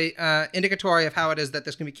actually indicatory of how it is that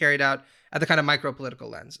this can be carried out at the kind of micro-political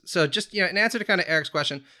lens. So just, in answer to kind of Eric's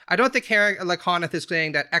question, I don't think like Hanneth is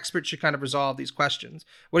saying that experts should kind of resolve these questions.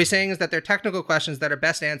 What he's saying is that they're technical questions that are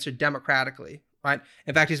best answered democratically, right?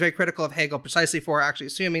 In fact, he's very critical of Hegel precisely for actually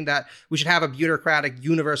assuming that we should have a bureaucratic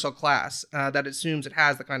universal class that assumes it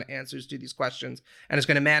has the kind of answers to these questions and is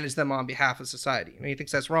going to manage them on behalf of society. He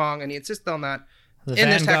thinks that's wrong, and he insists on that. The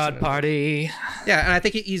Vanguard Party. Yeah, and I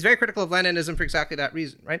think he's very critical of Leninism for exactly that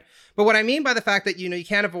reason, right? But what I mean by the fact that, you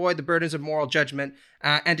can't avoid the burdens of moral judgment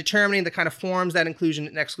and determining the kind of forms that inclusion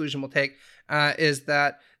and exclusion will take is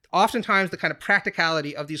that oftentimes the kind of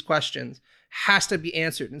practicality of these questions has to be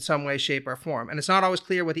answered in some way, shape, or form. And it's not always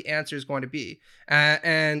clear what the answer is going to be.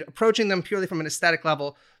 And approaching them purely from an aesthetic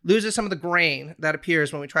level loses some of the grain that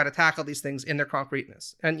appears when we try to tackle these things in their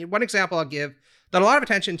concreteness. And one example I'll give that a lot of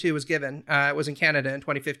attention to was given, was in Canada in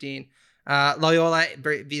 2015, Loyola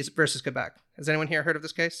versus Quebec. Has anyone here heard of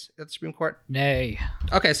this case at the Supreme Court? Nay.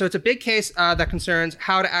 Okay, so it's a big case that concerns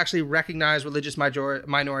how to actually recognize religious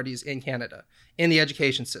minorities in Canada in the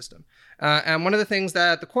education system. And one of the things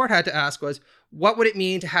that the court had to ask was, what would it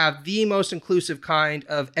mean to have the most inclusive kind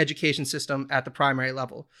of education system at the primary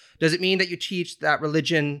level? Does it mean that you teach that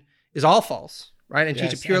religion is all false, right? And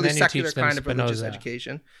teach a purely secular kind of religious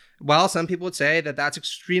education? Well, some people would say that that's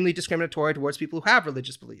extremely discriminatory towards people who have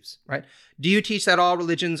religious beliefs, right? Do you teach that all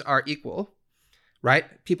religions are equal, right?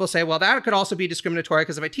 People say, well, that could also be discriminatory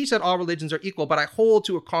because if I teach that all religions are equal, but I hold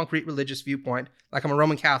to a concrete religious viewpoint, like I'm a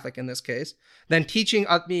Roman Catholic in this case, then teaching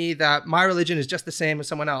me that my religion is just the same as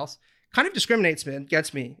someone else kind of discriminates me and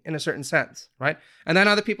gets me in a certain sense, right? And then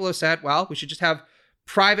other people have said, well, we should just have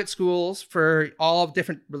private schools for all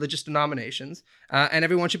different religious denominations, and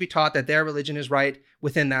everyone should be taught that their religion is right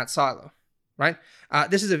within that silo, right?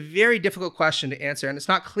 This is a very difficult question to answer, and it's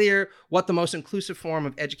not clear what the most inclusive form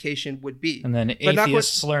of education would be. And then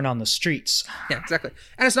atheists learn on the streets. Yeah, exactly.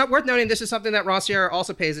 And it's not worth noting this is something that Rancière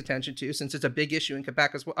also pays attention to, since it's a big issue in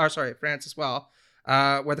Quebec as well, France as well,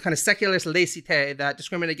 where the kind of secularist laïcité that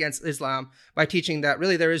discriminate against Islam by teaching that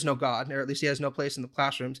really there is no God, or at least he has no place in the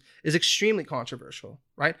classrooms, is extremely controversial,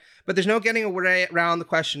 right? But there's no getting around the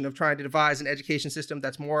question of trying to devise an education system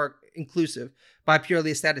that's more inclusive by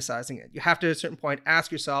purely aestheticizing it. You have to, at a certain point,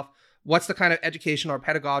 ask yourself, what's the kind of educational or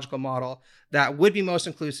pedagogical model that would be most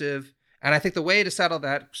inclusive? And I think the way to settle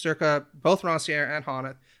that, circa both Rancière and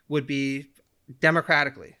Honneth, would be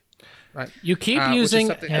democratically. Right. You keep using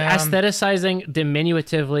aestheticizing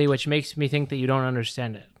diminutively, which makes me think that you don't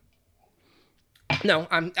understand it. No,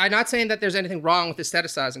 I'm not saying that there's anything wrong with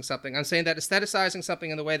aestheticizing something. I'm saying that aestheticizing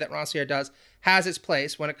something in the way that Rancière does has its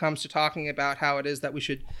place when it comes to talking about how it is that we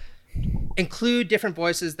should include different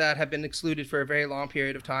voices that have been excluded for a very long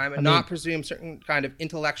period of time and not presume certain kind of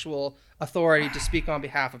intellectual authority to speak on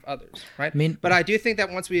behalf of others, right? But I do think that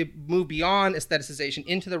once we move beyond aestheticization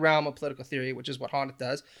into the realm of political theory, which is what Honneth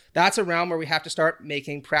does, that's a realm where we have to start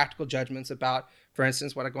making practical judgments about, for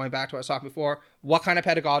instance, going back to what I was talking before, what kind of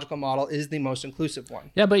pedagogical model is the most inclusive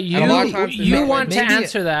one? Yeah, but you want to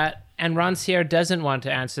answer that, and Rancière doesn't want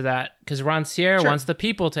to answer that, because Rancière wants the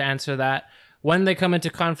people to answer that when they come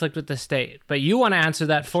into conflict with the state. But you want to answer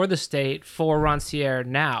that for the state, for Rancière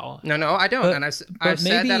now. No, I don't. And I've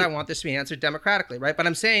said that I want this to be answered democratically, right? But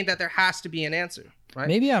I'm saying that there has to be an answer, right?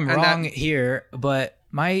 Maybe I'm wrong here, but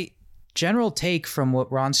my general take from what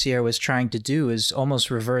Rancière was trying to do is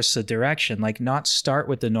almost reverse the direction, like not start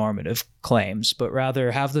with the normative claims, but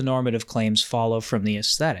rather have the normative claims follow from the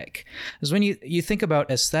aesthetic. Because when you think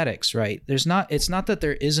about aesthetics, right, it's not that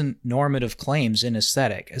there isn't normative claims in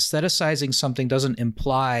aesthetic. Aestheticizing something doesn't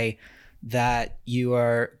imply that you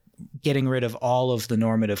are getting rid of all of the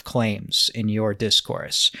normative claims in your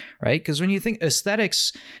discourse, right? Because when you think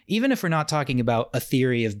aesthetics, even if we're not talking about a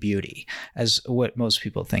theory of beauty as what most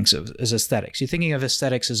people think of as aesthetics, you're thinking of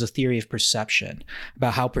aesthetics as a theory of perception,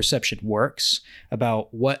 about how perception works,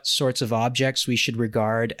 about what sorts of objects we should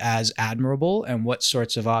regard as admirable and what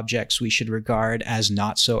sorts of objects we should regard as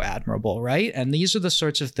not so admirable, right? And these are the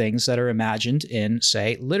sorts of things that are imagined in,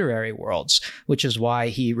 say, literary worlds, which is why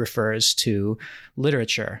he refers to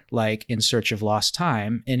literature like In Search of Lost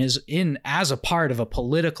Time as a part of a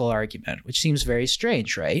political argument, which seems very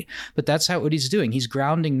strange, right? But that's what he's doing. He's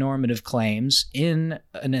grounding normative claims in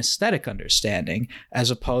an aesthetic understanding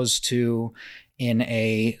as opposed to in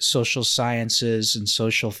a social sciences and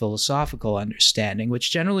social philosophical understanding,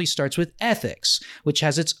 which generally starts with ethics, which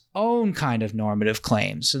has its own kind of normative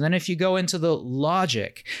claims. And then if you go into the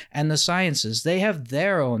logic and the sciences, they have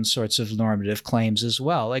their own sorts of normative claims as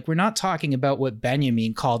well. Like, we're not talking about what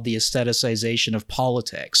Benjamin called the aestheticization of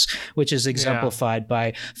politics, which is exemplified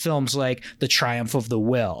by films like The Triumph of the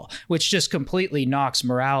Will, which just completely knocks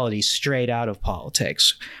morality straight out of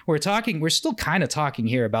politics. We're still kind of talking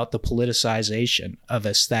here about the politicization of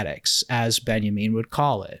aesthetics, as Benjamin would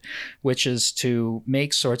call it, which is to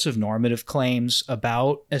make sorts of normative claims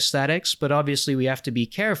about aesthetics, but obviously we have to be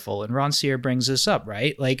careful. And Rancière brings this up,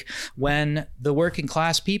 right? Like when the working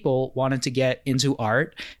class people wanted to get into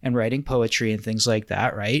art and writing poetry and things like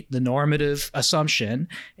that, right? The normative assumption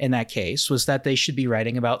in that case was that they should be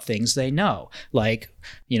writing about things they know, like,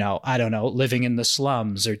 I don't know, living in the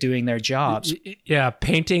slums or doing their jobs. Yeah,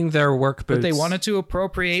 painting their work boots. But they wanted to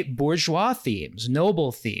appropriate bourgeois themes,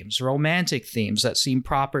 noble themes, romantic themes that seem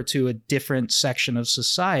proper to a different section of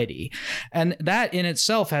society. And that in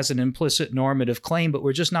itself has an implicit normative claim, but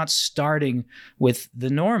we're just not starting with the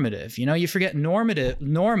normative. You forget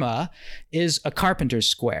norma is a carpenter's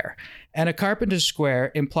square. And a carpenter's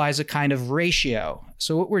square implies a kind of ratio.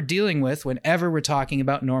 So what we're dealing with whenever we're talking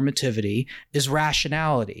about normativity is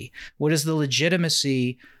rationality. What is the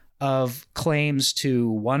legitimacy of claims to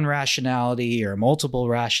one rationality or multiple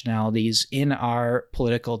rationalities in our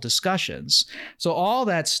political discussions? So all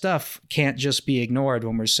that stuff can't just be ignored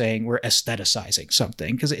when we're saying we're aestheticizing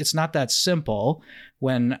something, because it's not that simple.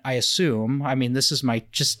 When I assume, this is my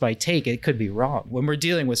take, it could be wrong. When we're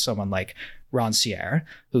dealing with someone like Rancière,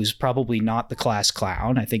 who's probably not the class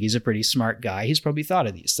clown, I think he's a pretty smart guy. He's probably thought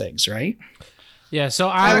of these things, right? Yeah. So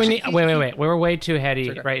wait. We're way too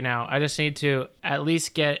heady right now. I just need to at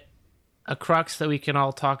least get a crux that we can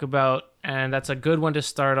all talk about, and that's a good one to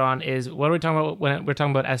start on. Is what are we talking about when we're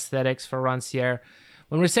talking about aesthetics for Rancière?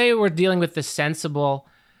 When we say we're dealing with the sensible,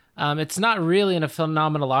 it's not really in a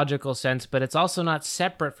phenomenological sense, but it's also not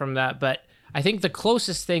separate from that. But I think the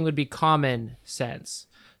closest thing would be common sense.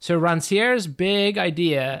 So Rancière's big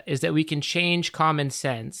idea is that we can change common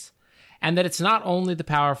sense, and that it's not only the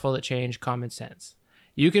powerful that change common sense.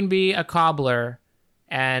 You can be a cobbler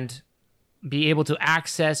and be able to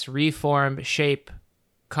access, reform, shape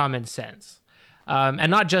common sense. And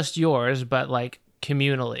not just yours, but like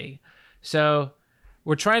communally. So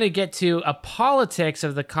we're trying to get to a politics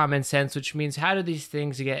of the common sense, which means how do these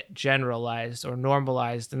things get generalized or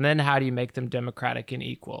normalized? And then how do you make them democratic and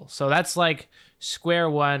equal? So that's like square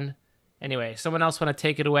one. Anyway, someone else want to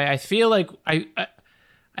take it away? I feel like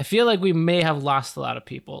I feel like we may have lost a lot of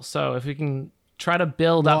people. So if we can try to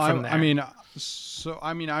build up from there.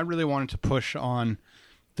 I mean, I really wanted to push on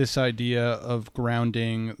this idea of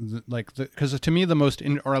grounding, because to me the most,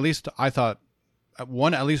 or at least I thought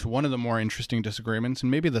at least one of the more interesting disagreements, and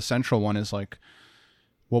maybe the central one, is like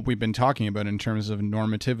what we've been talking about in terms of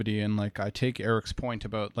normativity. And like I take Eric's point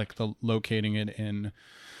about like the locating it in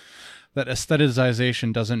that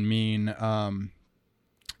aestheticization doesn't mean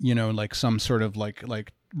like some sort of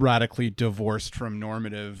like radically divorced from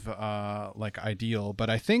normative like ideal. But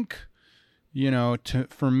I think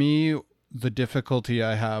for me, the difficulty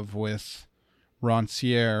I have with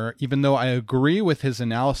Rancière, even though I agree with his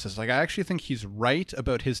analysis, like I actually think he's right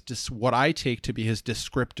about his what I take to be his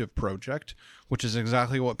descriptive project, which is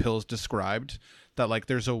exactly what Pills described. That like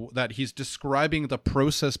that he's describing the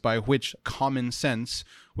process by which common sense,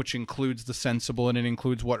 which includes the sensible, and it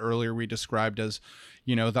includes what earlier we described as,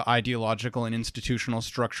 the ideological and institutional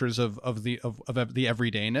structures of the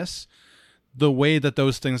everydayness, the way that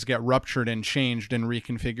those things get ruptured and changed and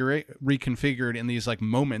reconfigured in these like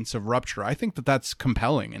moments of rupture. I think that that's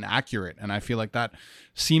compelling and accurate, and I feel like that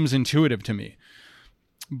seems intuitive to me.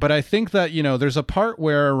 But I think that, there's a part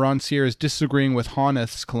where Rancière is disagreeing with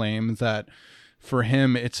Honneth's claim that for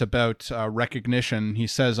him it's about recognition. He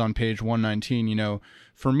says on page 119,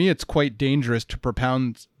 for me it's quite dangerous to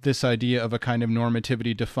propound this idea of a kind of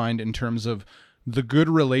normativity defined in terms of the good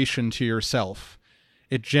relation to yourself.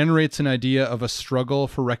 It generates an idea of a struggle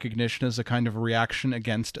for recognition as a kind of reaction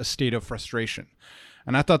against a state of frustration.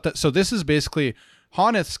 And I thought that, so this is basically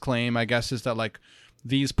Honneth's claim, I guess, is that like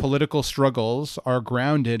these political struggles are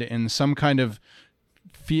grounded in some kind of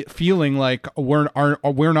feeling like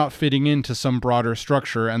we're not fitting into some broader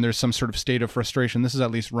structure, and there's some sort of state of frustration. This is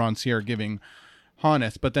at least Rancière giving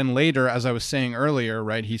Honneth. But then later, as I was saying earlier,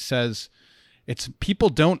 right, he says, it's people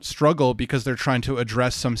don't struggle because they're trying to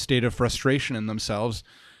address some state of frustration in themselves.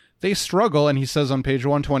 They struggle, and he says on page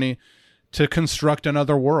 120, to construct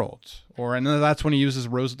another world. And then that's when he uses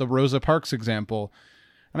the Rosa Parks example.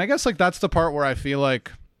 And I guess like that's the part where I feel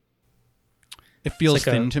like it feels like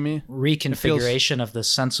thin to me. Reconfiguration of the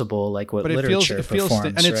sensible, like what literature performs,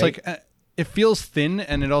 and it's right? like it feels thin,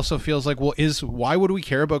 and it also feels like, well, why would we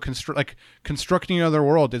care about constructing another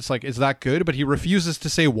world? It's like, is that good? But he refuses to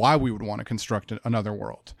say why we would want to construct another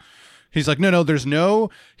world. He's like, no, there's no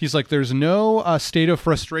state of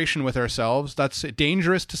frustration with ourselves. That's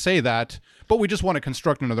dangerous to say that, but we just want to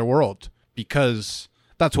construct another world because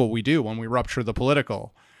that's what we do when we rupture the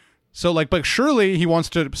political. So but surely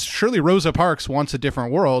Rosa Parks wants a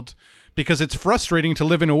different world, because it's frustrating to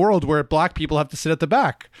live in a world where black people have to sit at the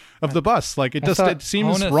back of the bus. Like it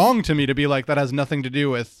seems wrong to me to be like, that has nothing to do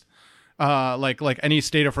with like any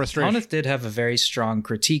state of frustration. Honneth did have a very strong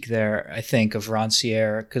critique there, I think, of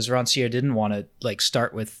Rancière, because Rancière didn't want to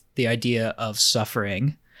start with the idea of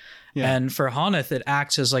suffering. Yeah. And for Honneth, it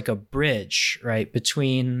acts as like a bridge, right,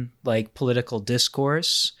 between like political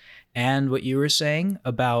discourse and what you were saying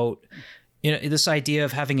about this idea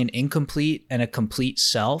of having an incomplete and a complete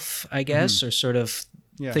self, I guess, or sort of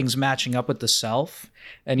things matching up with the self.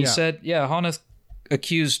 And he said, Honneth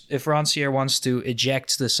accused, if Rancière wants to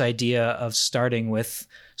eject this idea of starting with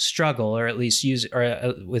struggle, or at least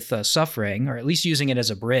with suffering, or at least using it as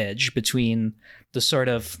a bridge between the sort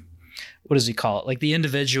of, what does he call it? Like the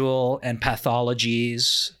individual and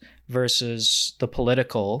pathologies versus the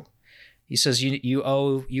political. He says you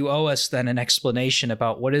owe us then an explanation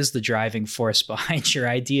about what is the driving force behind your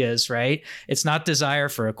ideas, right? It's not desire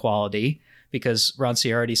for equality, because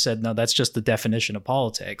Rancière already said, no, that's just the definition of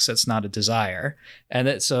politics. That's not a desire. But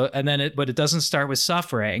it doesn't start with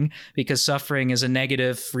suffering, because suffering is a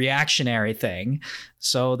negative reactionary thing.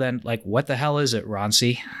 So then, like, what the hell is it,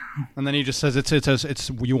 Ranci? And then he just says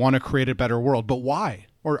it's you want to create a better world, but why?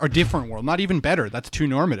 Or a different world, not even better. That's too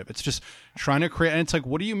normative. It's just trying to create, and it's like,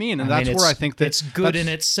 what do you mean? And that's where I think that it's good in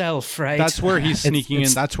itself, right? That's where he's sneaking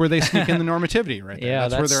in. That's where they sneak in the normativity, right? Yeah,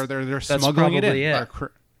 that's where they're smuggling it in. Yeah.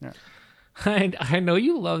 I know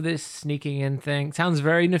you love this sneaking in thing. Sounds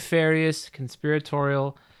very nefarious,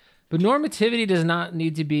 conspiratorial. But normativity does not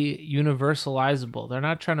need to be universalizable. They're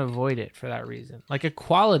not trying to avoid it for that reason. Like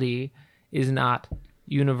equality is not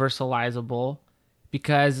universalizable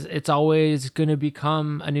because it's always going to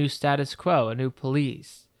become a new status quo, a new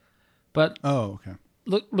police. But okay.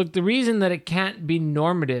 Look, the reason that it can't be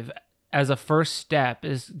normative as a first step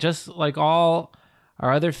is just like all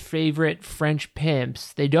our other favorite French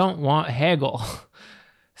pimps, they don't want Hegel.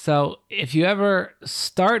 So if you ever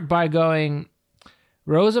start by going,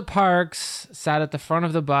 Rosa Parks sat at the front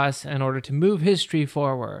of the bus in order to move history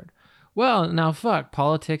forward. Well, now fuck,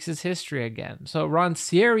 politics is history again. So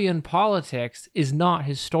Rancierian politics is not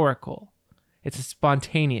historical. It's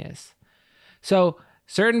spontaneous. So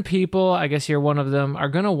certain people, I guess you're one of them, are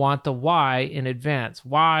going to want the why in advance.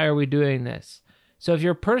 Why are we doing this? So if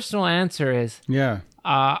your personal answer is,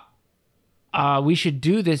 we should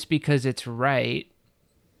do this because it's right,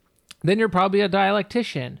 then you're probably a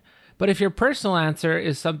dialectician. But if your personal answer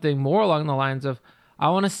is something more along the lines of, I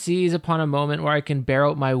want to seize upon a moment where I can bear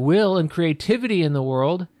out my will and creativity in the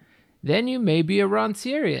world, then you may be a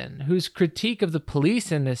Rancierian, whose critique of the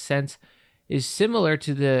police in this sense is similar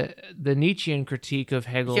to the Nietzschean critique of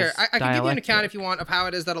Hegel's I can give you an dialectic. account, if you want, of how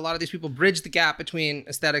it is that a lot of these people bridge the gap between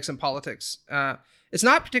aesthetics and politics. It's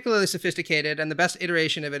not particularly sophisticated, and the best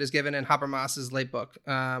iteration of it is given in Habermas's late book,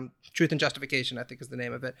 Truth and Justification, I think is the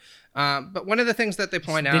name of it. But one of the things that they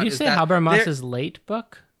point out Did you is say that Habermas's late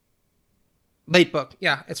book? late book,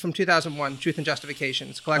 yeah, it's from 2001, Truth and Justification.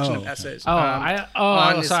 It's a collection of essays. Sorry.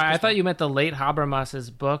 I thought you meant the late Habermas's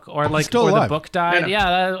book, or like still where the alive. book died. No.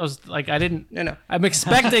 Yeah, that was like I didn't. No. I'm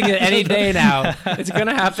expecting it any day now. It's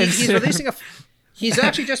gonna happen. He's soon. releasing he's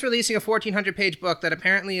actually just releasing a 1,400-page book that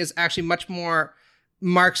apparently is actually much more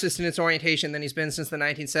Marxist in its orientation than he's been since the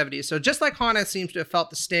 1970s. So just like Hannah seems to have felt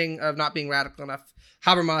the sting of not being radical enough,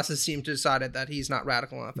 Habermas has seemed to have decided that he's not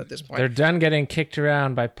radical enough at this point. They're done getting kicked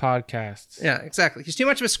around by podcasts. Yeah, exactly. He's too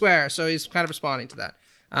much of a square, so he's kind of responding to that.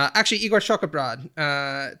 Actually, Igor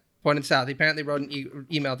Shokobrod pointed this out. He apparently wrote an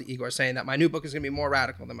email to Igor saying that my new book is going to be more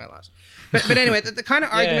radical than my last. But anyway, the kind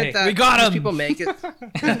of argument that we got these him. people make is,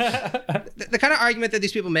 the kind of argument that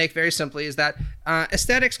these people make very simply is that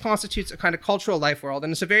aesthetics constitutes a kind of cultural life world,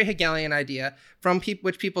 and it's a very Hegelian idea from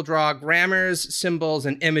which people draw grammars, symbols,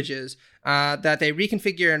 and images that they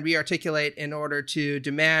reconfigure and rearticulate in order to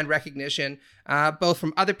demand recognition, both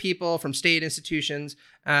from other people, from state institutions,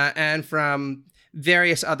 and from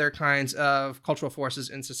various other kinds of cultural forces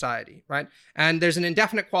in society, right? And there's an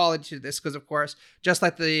indefinite quality to this because, of course, just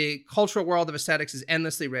like the cultural world of aesthetics is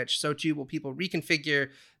endlessly rich, so too will people reconfigure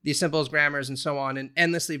these symbols, grammars, and so on in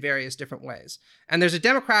endlessly various different ways. And there's a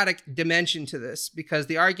democratic dimension to this because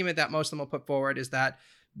the argument that most of them will put forward is that,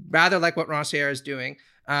 rather like what Rancière is doing,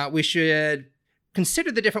 we should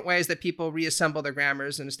consider the different ways that people reassemble their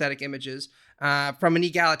grammars and aesthetic images from an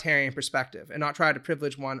egalitarian perspective and not try to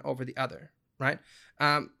privilege one over the other. Right?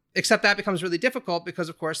 Except that becomes really difficult because,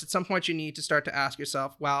 of course, at some point you need to start to ask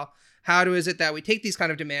yourself, well, how is it that we take these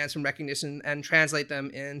kind of demands from recognition and translate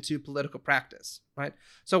them into political practice, right?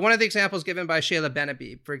 So one of the examples given by Sheila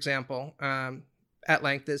Benhabib, for example, at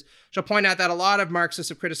length is she'll point out that a lot of Marxists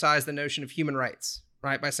have criticized the notion of human rights,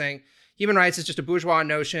 right? By saying human rights is just a bourgeois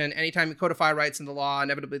notion. Anytime you codify rights in the law,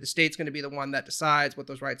 inevitably the state's going to be the one that decides what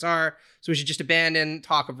those rights are. So we should just abandon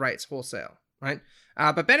talk of rights wholesale, right?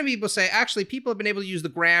 But Benhabib will say, actually, people have been able to use the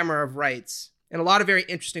grammar of rights in a lot of very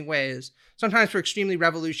interesting ways, sometimes for extremely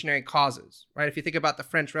revolutionary causes, right? If you think about the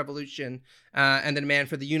French Revolution and the demand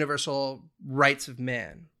for the universal rights of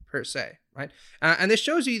man, per se, right? And this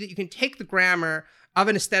shows you that you can take the grammar of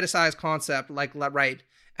an aestheticized concept like right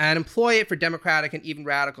and employ it for democratic and even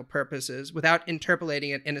radical purposes without interpolating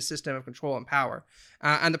it in a system of control and power.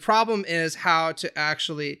 And the problem is how to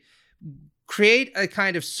actually create a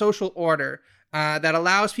kind of social order that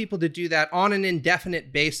allows people to do that on an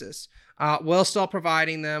indefinite basis, while still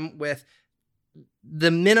providing them with the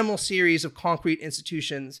minimal series of concrete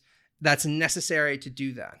institutions that's necessary to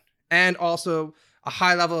do that. And also a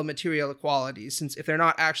high level of material equality, since if they're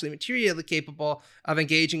not actually materially capable of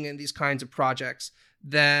engaging in these kinds of projects,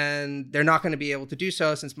 then they're not going to be able to do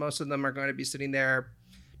so, since most of them are going to be sitting there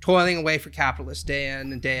toiling away for capitalists day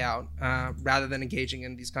in and day out, rather than engaging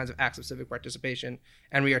in these kinds of acts of civic participation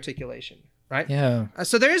and rearticulation. Right? Yeah.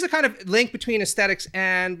 So there is a kind of link between aesthetics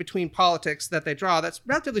and between politics that they draw that's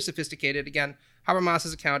relatively sophisticated. Again,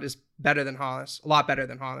 Habermas's account is better than Hannes, a lot better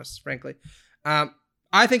than Hannes, frankly.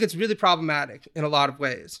 I think it's really problematic in a lot of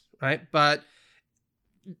ways, right? But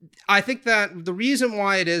I think that the reason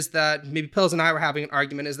why it is that maybe Pills and I were having an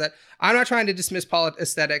argument is that I'm not trying to dismiss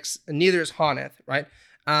aesthetics, and neither is Hanneth, right?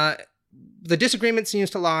 the disagreement seems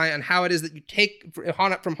to lie on how it is that you take,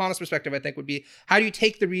 from Haneth's perspective, I think would be, how do you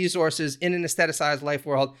take the resources in an aestheticized life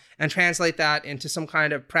world and translate that into some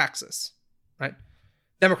kind of praxis, right?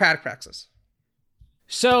 Democratic praxis.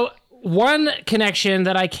 So one connection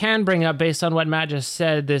that I can bring up based on what Matt just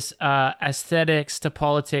said, this aesthetics to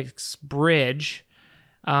politics bridge,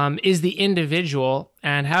 is the individual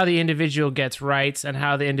and how the individual gets rights and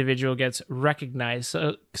how the individual gets recognized.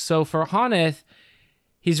 So for Haneth,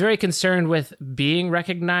 he's very concerned with being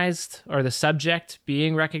recognized, or the subject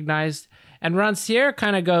being recognized. And Rancière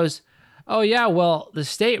kind of goes, oh yeah, well, the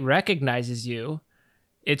state recognizes you.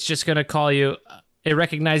 It's just going to call you, it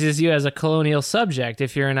recognizes you as a colonial subject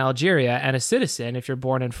if you're in Algeria, and a citizen if you're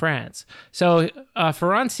born in France. So for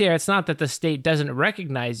Rancière, it's not that the state doesn't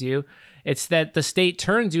recognize you. It's that the state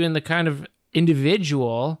turns you in the kind of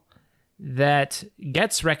individual that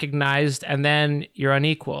gets recognized, and then you're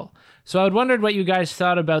unequal. So I wondered what you guys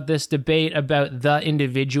thought about this debate about the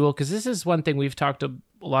individual, because this is one thing we've talked a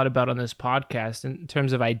lot about on this podcast in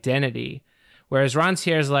terms of identity. Whereas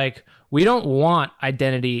Rancière's like, we don't want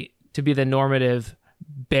identity to be the normative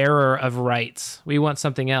bearer of rights. We want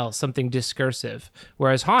something else, something discursive.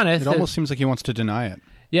 Whereas Haneth, it almost seems like he wants to deny it.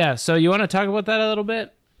 Yeah. So you want to talk about that a little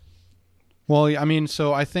bit? Well, I mean,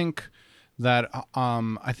 so I think that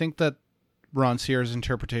Rancière's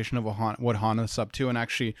interpretation of what Haneth's up to, and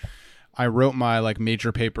actually, I wrote my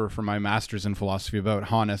major paper for my master's in philosophy about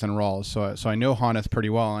Haneth and Rawls, so I know Haneth pretty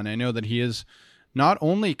well, and I know that he is not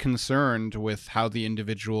only concerned with how the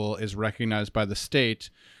individual is recognized by the state,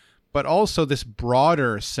 but also this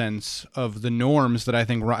broader sense of the norms that I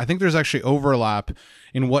think there's actually overlap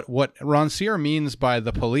in what Rancière means by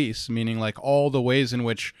the police, meaning all the ways in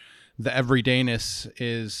which the everydayness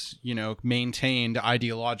is, maintained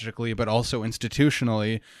ideologically, but also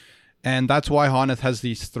institutionally. And that's why Haneth has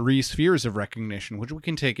these three spheres of recognition, which we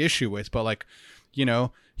can take issue with. But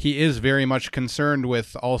he is very much concerned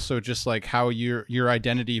with also just how your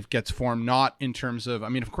identity gets formed, not in terms of,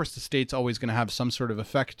 of course the state's always going to have some sort of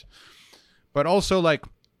effect, but also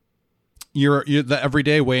your the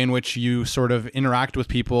everyday way in which you sort of interact with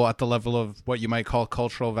people at the level of what you might call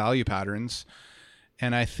cultural value patterns.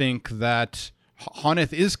 And I think that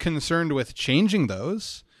Haneth is concerned with changing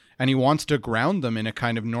those, and he wants to ground them in a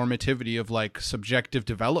kind of normativity of subjective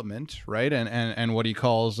development, right? And what he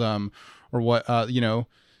calls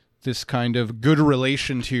this kind of good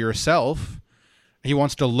relation to yourself. He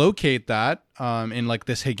wants to locate that in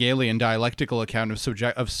this Hegelian dialectical account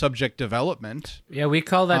of subject development. Yeah, we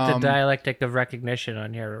call that the dialectic of recognition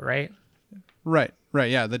on here, right? Right.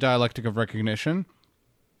 Yeah, the dialectic of recognition.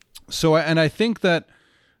 So, and I think that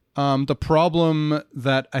the problem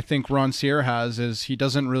that I think Rancière has is he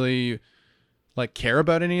doesn't really care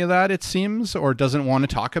about any of that, it seems, or doesn't want to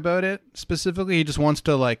talk about it specifically. He just wants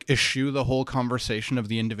to eschew the whole conversation of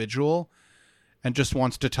the individual, and just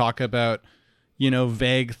wants to talk about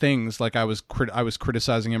vague things. I was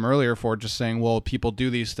criticizing him earlier for just saying, well, people do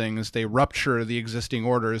these things, they rupture the existing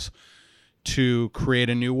orders to create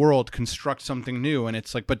a new world, construct something new, and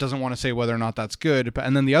it's but doesn't want to say whether or not that's good.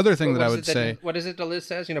 And then the other thing that I would say, what is it Deleuze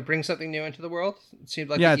says? Bring something new into the world. It seems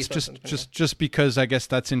like it's just because I guess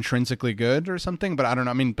that's intrinsically good or something. But I don't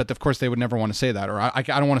know. But of course they would never want to say that. Or I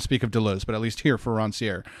don't want to speak of Deleuze, but at least here for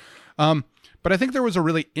Rancière. But I think there was a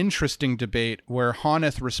really interesting debate where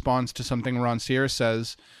Haneth responds to something Rancière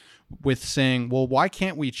says with saying, well, why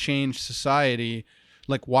can't we change society?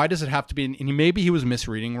 Why does it have to be? And maybe he was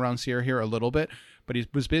misreading Rancière here a little bit, but he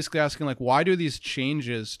was basically asking, why do these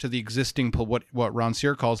changes to the existing, what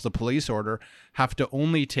Rancière calls the police order, have to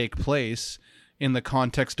only take place in the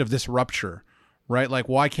context of this rupture, right?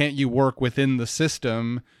 Why can't you work within the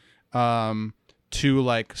system to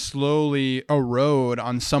slowly erode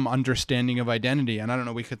on some understanding of identity? And I don't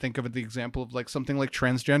know, we could think of the example of something like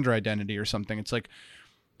transgender identity or something. It's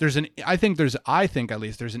I think at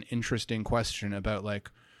least there's an interesting question about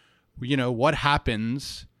what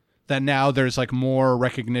happens that now there's more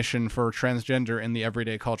recognition for transgender in the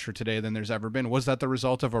everyday culture today than there's ever been. Was that the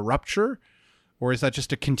result of a rupture, or is that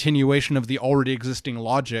just a continuation of the already existing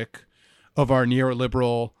logic of our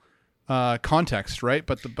neoliberal context, right?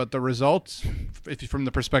 But the result, if from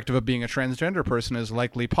the perspective of being a transgender person, is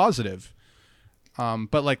likely positive.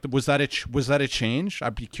 But was that a change?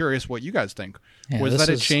 I'd be curious what you guys think. Yeah, was that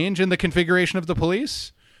a change in the configuration of the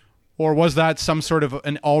police, or was that some sort of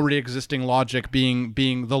an already existing logic being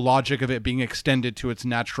the logic of it being extended to its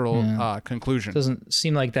natural conclusion? Doesn't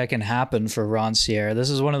seem like that can happen for Rancière. This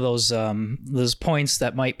is one of those points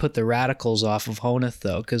that might put the radicals off of Haneth,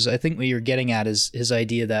 though, because I think what you're getting at is his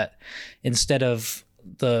idea that instead of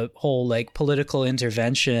the whole like political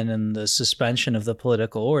intervention and the suspension of the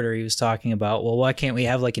political order, he was talking about, well, why can't we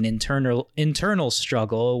have like an internal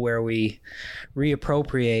struggle where we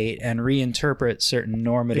reappropriate and reinterpret certain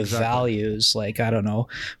normative values? Like, I don't know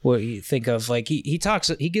what you think of, like he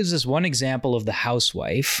gives us one example of the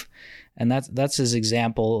housewife, and that's his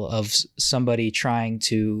example of somebody trying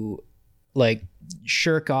to like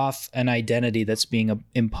shirk off an identity that's being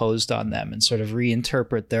imposed on them and sort of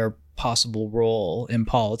reinterpret their possible role in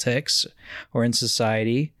politics or in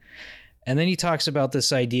society. And then he talks about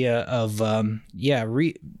this idea of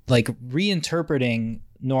reinterpreting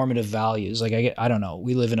normative values. Like, I don't know,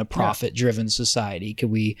 we live in a profit driven society.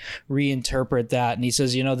 Could we reinterpret that? And he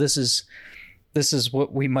says, this is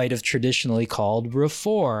what we might have traditionally called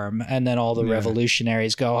reform. And then all the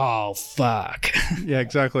revolutionaries go, oh, fuck. Yeah,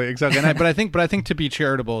 exactly. And but I think to be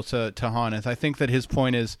charitable to Hanneth, I think that his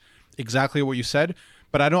point is exactly what you said.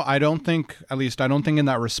 But I don't think in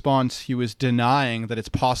that response he was denying that it's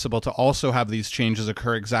possible to also have these changes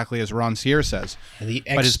occur exactly as Rancière says. The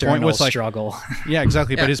external struggle. Yeah,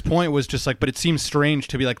 exactly. Yeah. But his point was just like, but it seems strange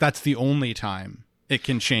to be like, that's the only time it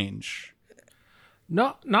can change.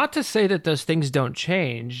 No, not to say that those things don't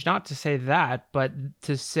change, not to say that, but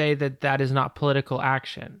to say that that is not political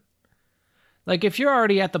action. Like, if you're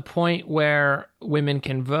already at the point where women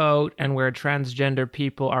can vote and where transgender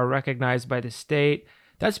people are recognized by the state,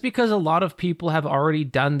 that's because a lot of people have already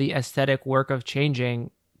done the aesthetic work of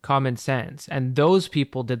changing common sense, and those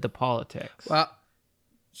people did the politics. Well,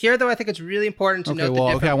 here, though, I think it's really important to note the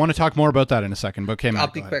different... Okay, I want to talk more about that in a second, but okay, Matt,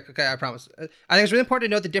 I'll be quick. Okay, I promise. I think it's really important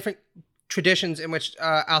to note the different traditions in which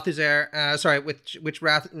Rancière and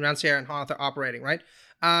Hanneth are operating, right?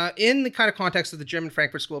 In the kind of context of the German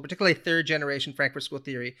Frankfurt School, particularly third generation Frankfurt School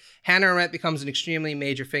theory, Hannah Arendt becomes an extremely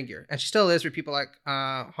major figure, and she still is for people like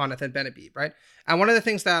Hanneth and Benavides, right? And one of the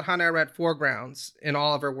things that Hannah Arendt foregrounds in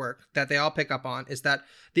all of her work that they all pick up on is that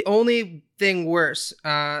the only thing worse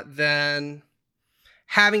than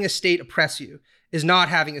having a state oppress you is not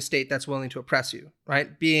having a state that's willing to oppress you,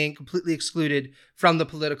 right? Being completely excluded from the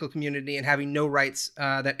political community and having no rights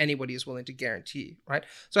that anybody is willing to guarantee, right?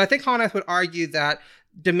 So I think Hanneth would argue that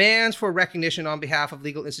demands for recognition on behalf of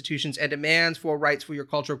legal institutions and demands for rights for your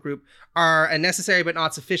cultural group are a necessary but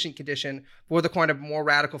not sufficient condition for the kind of more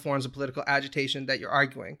radical forms of political agitation that you're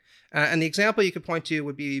arguing. And the example you could point to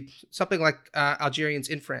would be something like Algerians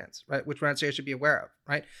in France, right? Which Rancière should be aware of,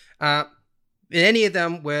 right? Any of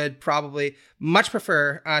them would probably much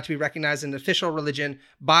prefer to be recognized as an official religion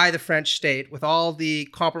by the French state with all the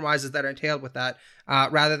compromises that are entailed with that,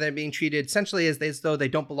 rather than being treated essentially as though they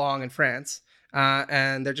don't belong in France.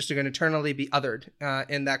 And they're just going to eternally be othered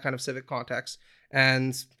in that kind of civic context.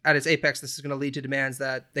 And at its apex, this is going to lead to demands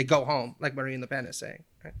that they go home, like Marine Le Pen is saying.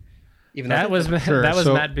 Right? Even that was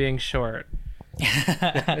Matt being short. The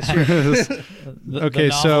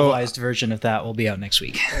novelized version of that will be out next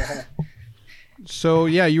week. So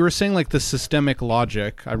yeah, you were saying like the systemic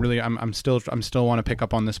logic. I'm still want to pick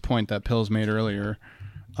up on this point that Pills made earlier.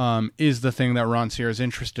 Is the thing that Rancière is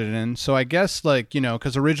interested in. So I guess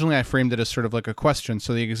because originally I framed it as sort of like a question.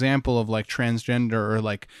 So the example of like transgender or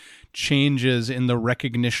like changes in the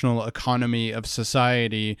recognitional economy of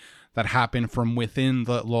society that happen from within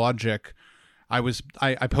the logic, I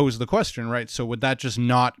posed the question, right? So would that just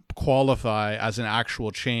not qualify as an actual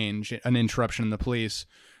change, an interruption in the police?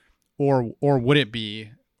 Or would it be,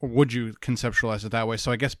 or would you conceptualize it that way?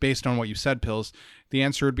 So I guess based on what you said, Pills, the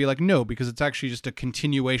answer would be like, no, because it's actually just a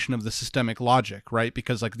continuation of the systemic logic, right?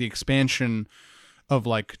 Because like the expansion of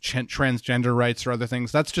like transgender rights or other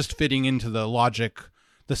things, that's just fitting into the logic,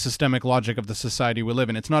 the systemic logic of the society we live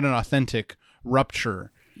in. It's not an authentic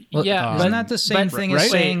rupture. Well, isn't that the same thing as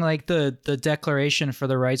saying like the Declaration for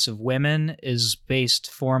the Rights of Women is based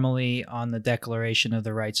formally on the Declaration of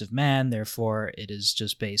the Rights of Man, therefore it is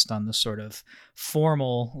just based on the sort of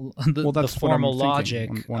formal formal logic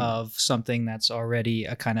of something that's already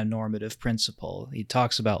a kind of normative principle. He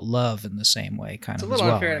talks about love in the same way, it's a little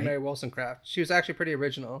unfair to Mary Wollstonecraft. She was actually pretty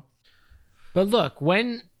original. But look,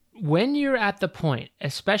 when you're at the point,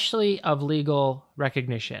 especially of legal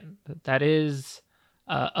recognition, that is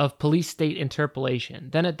of police state interpolation,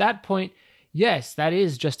 then at that point, yes, that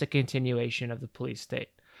is just a continuation of the police state.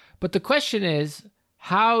 But the question is,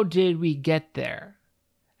 how did we get there?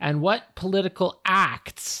 And what political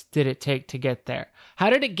acts did it take to get there? How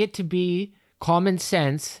did it get to be common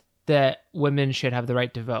sense that women should have the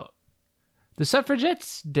right to vote? The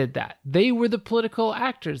suffragettes did that. They were the political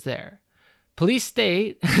actors there. Police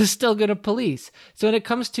state is still going to police. So when it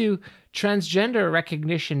comes to transgender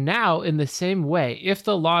recognition now, in the same way, if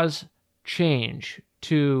the laws change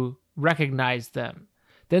to recognize them,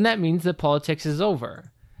 then that means that politics is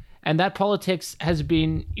over. And that politics has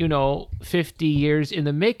been, 50 years in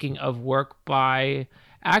the making of work by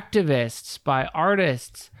activists, by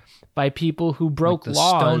artists, by people who broke like the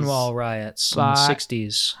laws. Stonewall riots in the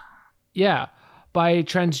 60s. Yeah, by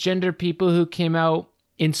transgender people who came out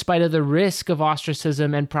in spite of the risk of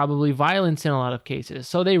ostracism and probably violence in a lot of cases.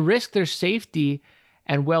 So they risk their safety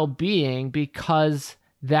and well-being because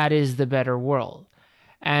that is the better world.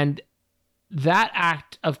 And that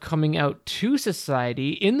act of coming out to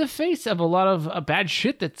society in the face of a lot of bad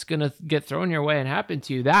shit that's going to get thrown your way and happen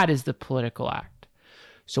to you, that is the political act.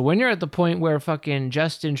 So when you're at the point where fucking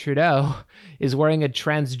Justin Trudeau is wearing a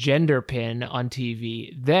transgender pin on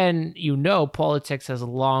TV, then politics has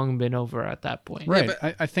long been over at that point. Right. Yeah,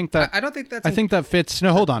 but I think that I don't think that's. I think that fits.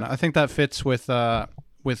 No, hold on. I think that fits with I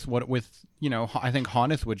think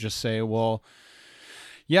Honneth would just say, well,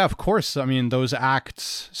 yeah, of course. I mean, those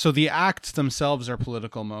acts. So the acts themselves are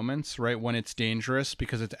political moments, right? When it's dangerous,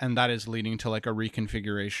 and that is leading to like a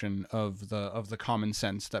reconfiguration of the common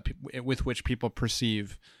sense that with which people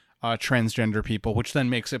perceive transgender people, which then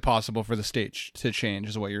makes it possible for the state to change,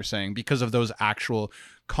 is what you're saying, because of those actual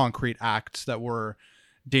concrete acts that were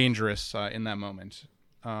dangerous in that moment.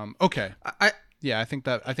 Okay. I think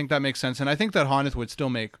that makes sense, and I think that Honneth would still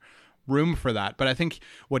make room for that. But I think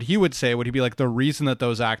what he would say would he be like, the reason that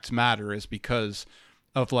those acts matter is because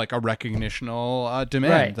of like a recognitional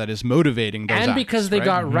demand that is motivating those and acts, because they right?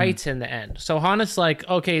 got rights in the end. So Honneth's like,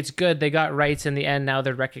 okay, it's good they got rights in the end, now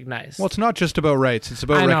they're recognized. Well, it's not just about rights, it's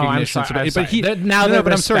about recognition.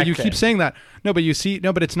 I'm sorry, you keep saying that.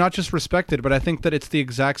 But it's not just respected, but I think that it's the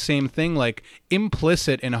exact same thing. Like,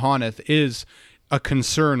 implicit in Honneth is a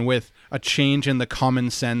concern with a change in the common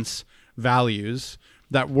sense values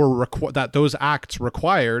that were that those acts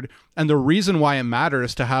required, and the reason why it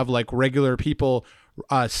matters to have like regular people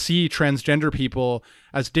see transgender people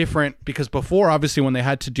as different, because before, obviously, when they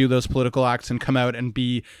had to do those political acts and come out and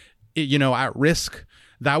be, at risk,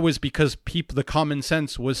 that was because the common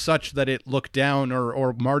sense was such that it looked down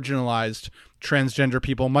or marginalized transgender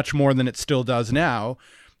people much more than it still does now.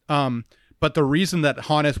 But the reason that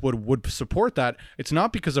Honneth would support that, it's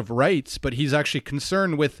not because of rights, but he's actually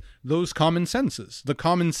concerned with those common senses. The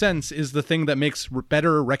common sense is the thing that makes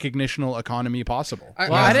better recognitional economy possible.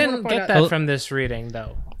 I didn't get that from this reading,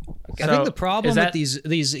 though. I think the problem with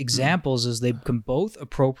these examples is they can both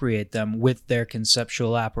appropriate them with their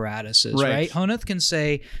conceptual apparatuses, right? Honneth can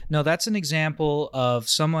say, no, that's an example of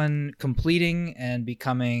someone completing and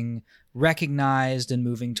becoming recognized and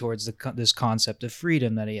moving towards this concept of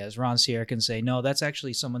freedom that he has. Rancière can say, no, that's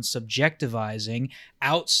actually someone subjectivizing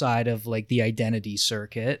outside of like the identity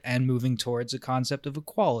circuit and moving towards a concept of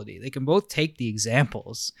equality. They can both take the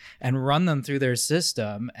examples and run them through their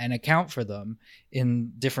system and account for them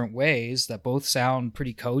in different ways that both sound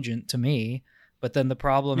pretty cogent to me. But then the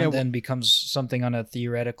problem then becomes something on a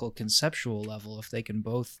theoretical conceptual level if they can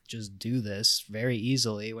both just do this very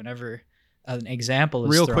easily whenever an example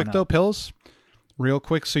is real thrown quick up. Though, Pills, real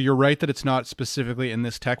quick. So you're right that it's not specifically in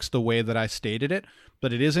this text the way that I stated it,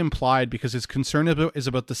 but it is implied because his concern is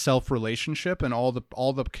about the self relationship and all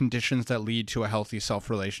the conditions that lead to a healthy self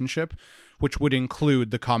relationship, which would include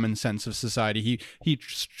the common sense of society. He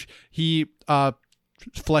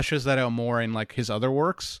fleshes that out more in like his other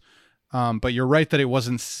works. But you're right that it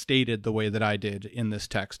wasn't stated the way that I did in this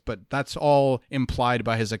text, but that's all implied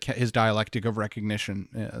by his dialectic of recognition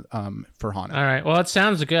for Honneth. All right. Well, it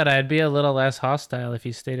sounds good. I'd be a little less hostile if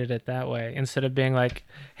he stated it that way, instead of being like,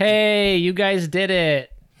 hey, you guys did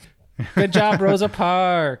it. Good job, Rosa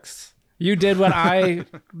Parks. You did what I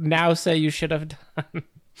now say you should have done.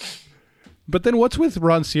 But then what's with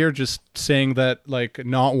Rancière just saying that, like,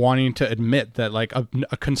 not wanting to admit that, like,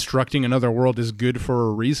 a constructing another world is good for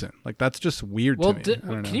a reason? Like, that's just weird to me.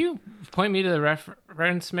 Can you point me to the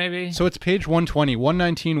reference, maybe? So it's page 120,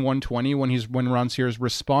 119, 120, when Rancière is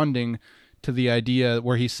responding to the idea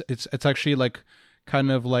where it's actually, like,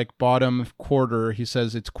 kind of like bottom quarter. He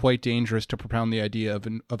says it's quite dangerous to propound the idea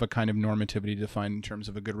of a kind of normativity defined in terms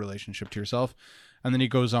of a good relationship to yourself. And then he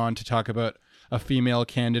goes on to talk about a female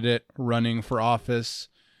candidate running for office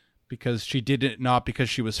because she did it not because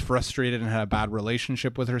she was frustrated and had a bad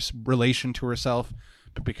relationship with her relation to herself,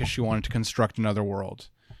 but because she wanted to construct another world.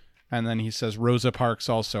 And then he says Rosa Parks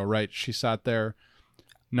also, right? She sat there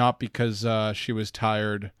not because she was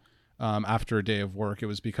tired after a day of work. It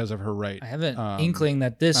was because of her right. I have an inkling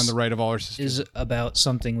that this and the right of all her sisters is about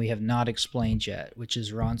something we have not explained yet, which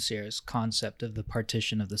is Rancière's concept of the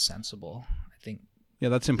partition of the sensible. I think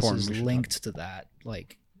that's important. This is linked to that,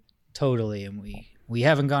 like, totally, and we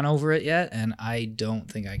haven't gone over it yet, and I don't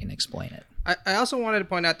think I can explain it. I also wanted to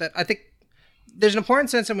point out that I think there's an important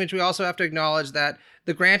sense in which we also have to acknowledge that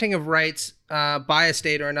the granting of rights by a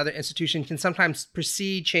state or another institution can sometimes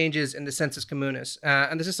precede changes in the sensus communis.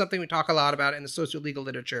 And this is something we talk a lot about in the socio-legal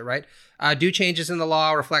literature, right? Do changes in the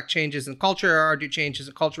law reflect changes in culture, or do changes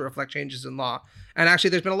in culture reflect changes in law? And actually,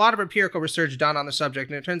 there's been a lot of empirical research done on the subject,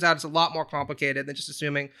 and it turns out it's a lot more complicated than just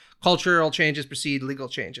assuming cultural changes precede legal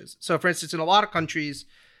changes. So, for instance, in a lot of countries,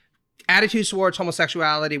 attitudes towards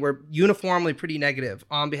homosexuality were uniformly pretty negative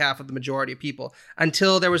on behalf of the majority of people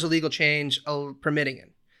until there was a legal change permitting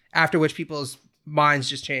it, after which people's minds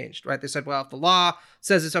just changed, right? They said, well, if the law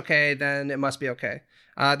says it's okay, then it must be okay.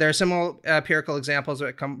 There are similar empirical examples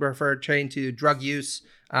that pertain to drug use,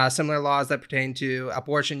 similar laws that pertain to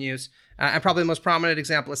abortion use, and probably the most prominent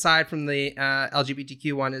example, aside from the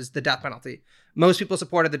LGBTQ one, is the death penalty. Most people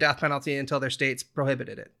supported the death penalty until their states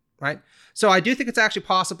prohibited it, right? So I do think it's actually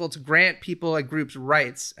possible to grant people and groups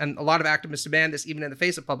rights, and a lot of activists demand this even in the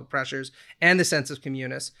face of public pressures and the sensus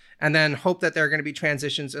communis, and then hope that there are going to be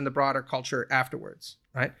transitions in the broader culture afterwards,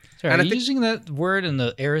 right? Sorry, and are you using that word in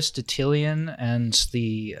the Aristotelian and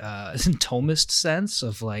the Thomist sense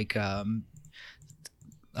of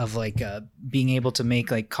being able to make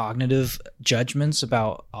like cognitive judgments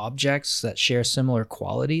about objects that share similar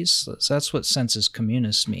qualities? So that's what sensus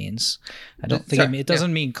communis means. I don't think it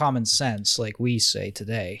doesn't mean common sense like we say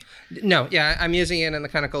today. No, yeah, I'm using it in the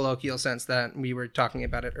kind of colloquial sense that we were talking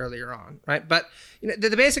about it earlier on, right? But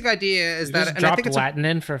the basic idea is that, and I think it's Latin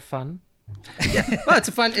in for fun. Yeah, well, it's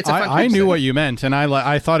a fun. I knew what you meant, and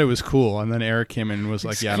I thought it was cool. And then Eric came in and was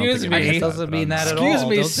like, "Yeah, I don't think it doesn't mean that at all.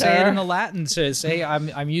 Don't say it in the Latin. To say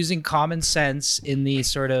I'm using common sense in the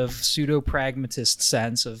sort of pseudo pragmatist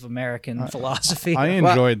sense of American philosophy. I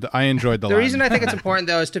enjoyed the Latin. The reason I think it's important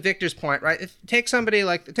though is to Victor's point, right? Take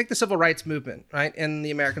the civil rights movement, right, in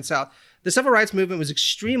the American South. The civil rights movement was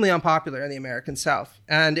extremely unpopular in the American South,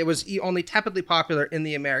 and it was only tepidly popular in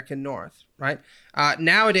the American North, right?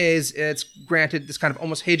 Nowadays, it's granted this kind of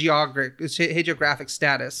almost hagiographic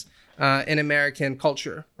status in American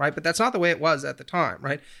culture, right? But that's not the way it was at the time,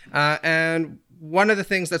 right? And one of the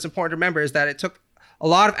things that's important to remember is that it took a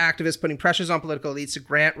lot of activists putting pressures on political elites to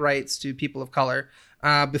grant rights to people of color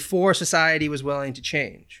before society was willing to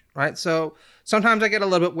change, right? So sometimes I get a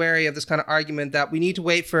little bit wary of this kind of argument that we need to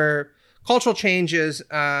wait for cultural changes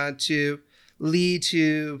to lead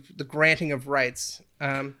to the granting of rights.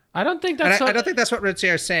 I don't think that's. I don't think that's what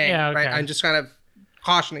Ritzia is saying. Yeah, okay. Right? I'm just kind of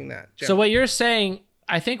cautioning that. Jim. So what you're saying,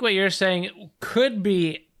 I think what you're saying could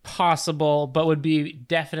be possible, but would be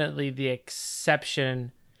definitely the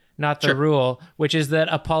exception, not the rule. Which is that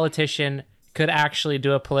a politician could actually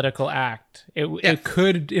do a political act. It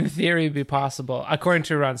could, in theory, be possible, according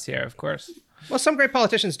to Rancière, of course. Well, some great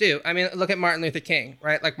politicians do. I mean, look at Martin Luther King,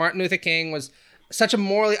 right? Like Martin Luther King was such a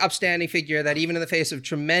morally upstanding figure that even in the face of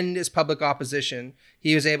tremendous public opposition,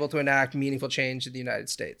 he was able to enact meaningful change in the United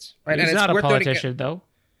States. Right? He's not a politician, though.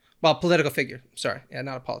 Well, political figure. Sorry. Yeah,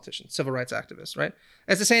 not a politician. Civil rights activist, right?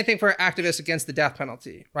 It's the same thing for activists against the death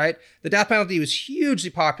penalty, right? The death penalty was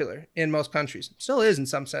hugely popular in most countries. Still is in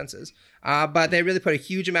some senses. But they really put a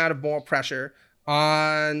huge amount of moral pressure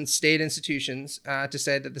on state institutions to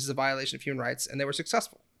say that this is a violation of human rights, and they were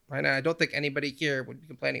successful, right? And I don't think anybody here would be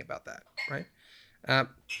complaining about that, right?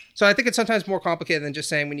 So I think it's sometimes more complicated than just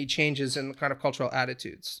saying we need changes in the kind of cultural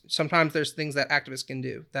attitudes. Sometimes there's things that activists can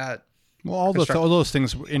do that. Well, all those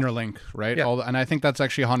things interlink, right? Yeah. And I think that's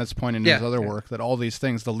actually Hannett's point in his other work, that all these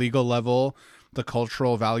things, the legal level, the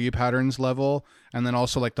cultural value patterns level, and then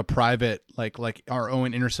also like the private, like our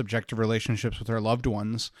own intersubjective relationships with our loved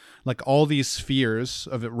ones, like all these spheres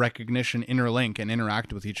of recognition interlink and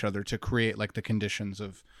interact with each other to create like the conditions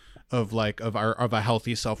of a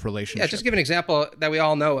healthy self relationship. Yeah, just give an example that we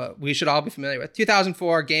all know of, we should all be familiar with.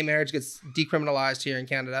 2004, gay marriage gets decriminalized here in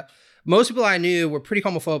Canada. Most people I knew were pretty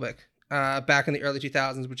homophobic back in the early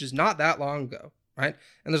 2000s, which is not that long ago, right?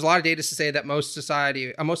 And there's a lot of data to say that most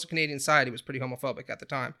of Canadian society was pretty homophobic at the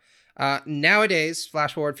time. Nowadays,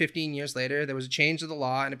 flash forward 15 years later, there was a change to the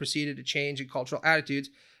law, and it proceeded a change in cultural attitudes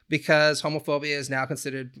because homophobia is now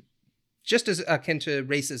considered just as akin to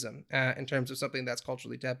racism in terms of something that's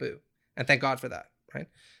culturally taboo. And thank God for that, right?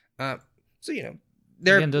 So,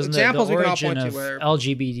 there are examples we can all point to where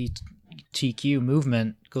LGBTQ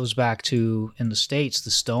movement goes back to, in the States,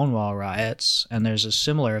 the Stonewall riots. And there's a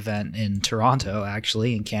similar event in Toronto,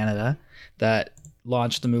 actually, in Canada, that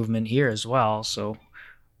launched the movement here as well. So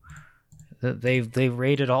they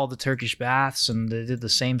raided all the Turkish baths, and they did the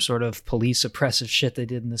same sort of police oppressive shit they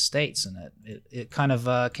did in the States, and it kind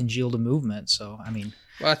of congealed a movement. So I mean,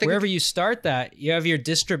 I think wherever you start that, you have your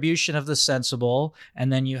distribution of the sensible,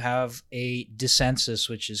 and then you have a dissensus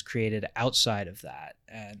which is created outside of that,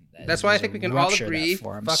 and That's why I think we can all rupture that agree,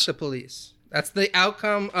 forms. fuck the police. That's the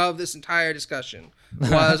outcome of this entire discussion.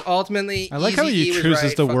 Was ultimately I like how he Eazy-E was chooses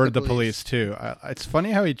right, the fuck word the police too. It's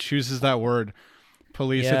funny how he chooses that word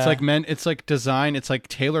police. It's Yeah. like it's like design. It's like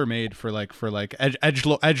tailor made for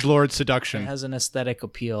edgelord seduction. It has an aesthetic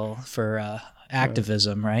appeal for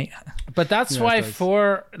activism, right? But that's Yeah, why it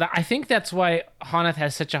does. I think that's why Honneth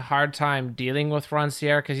has such a hard time dealing with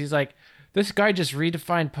Rancière, because he's like, this guy just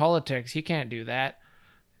redefined politics. He can't do that.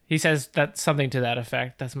 He says that's something to that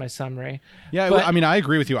effect. That's my summary. Yeah, But- I mean, I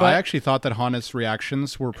agree with you. I but- actually thought that Hannah's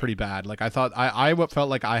reactions were pretty bad. Like, I thought I felt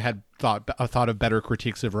like I had thought of better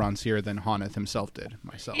critiques of Rancière than Hanneth himself did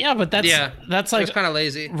myself. Yeah, but that's It's like kind of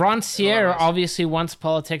lazy. Rancière A lot of us. obviously wants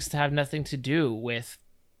politics to have nothing to do with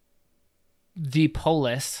the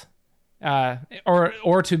polis,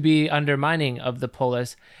 or to be undermining of the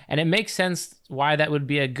polis, and it makes sense why that would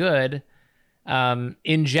be a good.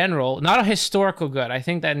 In general, not a historical good. I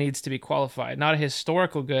think that needs to be qualified. Not a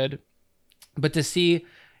historical good, but to see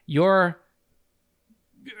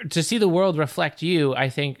the world reflect you, I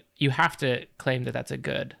think you have to claim that that's a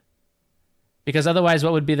good. Because otherwise,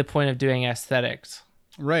 what would be the point of doing aesthetics?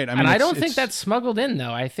 Right. I mean, And I it's- don't think it's- that's smuggled in,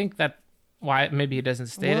 though. I think that why maybe he doesn't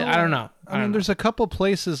state it. I don't know. I mean, there's a couple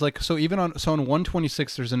places like so even on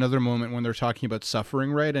 126, there's another moment when they're talking about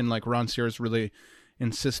suffering, right? And like Rancière is really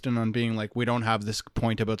insistent on being like, we don't have this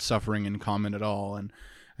point about suffering in common at all, and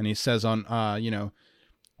he says on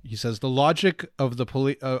he says the logic of the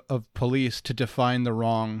police to define the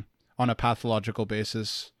wrong on a pathological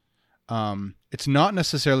basis. It's not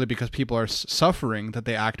necessarily because people are suffering that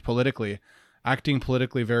they act politically. Acting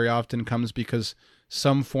politically very often comes because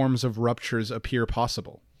some forms of ruptures appear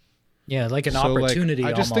possible. Yeah, like an So, opportunity.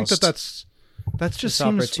 I just think that that just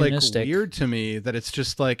seems like opportunistic. weird to me. That it's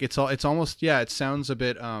just like it's almost it sounds a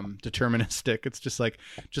bit deterministic. It's just like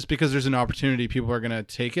just because there's an opportunity, people are gonna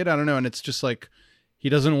take it. I don't know, and it's just like he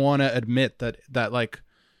doesn't want to admit that like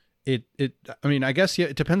it. I mean, I guess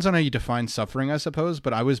it depends on how you define suffering, I suppose.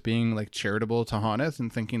 But I was being like charitable to Hanneth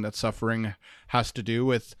and thinking that suffering has to do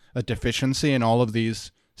with a deficiency in all of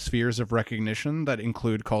these spheres of recognition that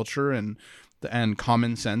include culture and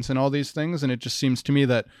common sense and all these things. And it just seems to me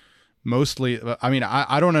that mostly, I mean,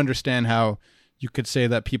 I don't understand how you could say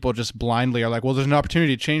that people just blindly are like, well, there's an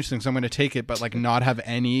opportunity to change things, I'm going to take it, but like not have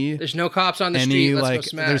any There's no cops on the street. Let's go like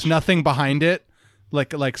smash. there's nothing behind it,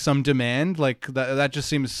 like some demand, like that just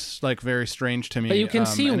seems like very strange to me. But you can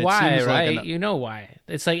see and it why, seems like right? You know why.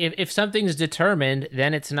 It's like if something's determined,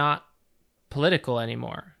 then it's not political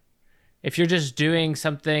anymore. If you're just doing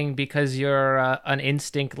something because you're an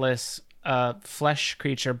instinctless flesh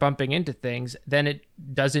creature bumping into things, then it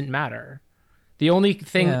doesn't matter. The only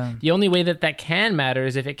way that can matter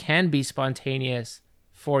is if it can be spontaneous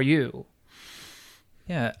for you.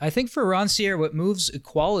 Yeah, I think for Rancière, what moves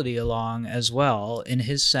equality along as well, in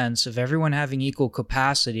his sense of everyone having equal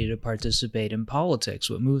capacity to participate in politics,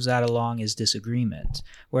 what moves that along is disagreement.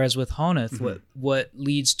 Whereas with Honneth, what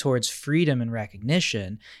leads towards freedom and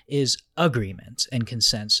recognition is agreement and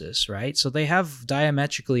consensus, right? So they have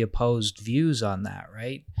diametrically opposed views on that,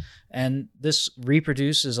 right? And this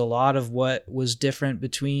reproduces a lot of what was different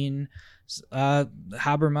between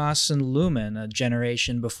Habermas and Luhmann, a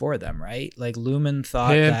generation before them, right? Like Luhmann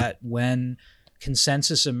thought that when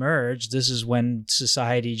consensus emerged, this is when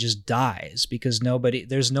society just dies because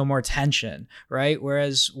there's no more tension, right?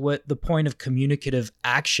 Whereas what the point of communicative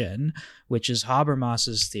action, which is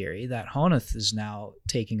Habermas's theory that Honneth is now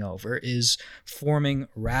taking over, is forming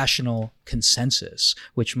rational consensus,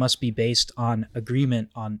 which must be based on agreement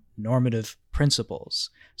on normative principles.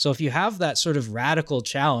 So if you have that sort of radical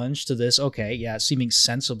challenge to this, seeming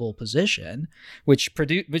sensible position, which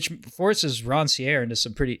forces Rancière into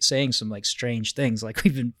saying some like strange things, like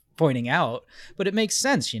we've been pointing out, but it makes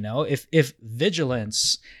sense, if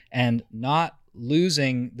vigilance and not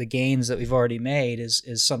losing the gains that we've already made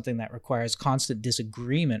is something that requires constant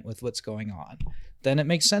disagreement with what's going on, then it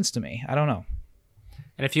makes sense to me. I don't know.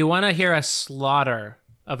 And if you want to hear a slaughter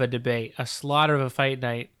of a debate, a slaughter of a fight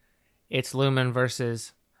night, it's Luhmann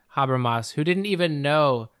versus Habermas, who didn't even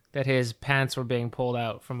know that his pants were being pulled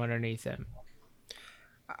out from underneath him.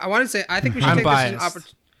 I want to say I think we should I'm take biased.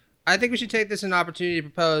 this I think we should take this as an opportunity to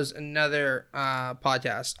propose another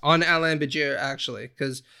podcast on Alain Badiou, actually,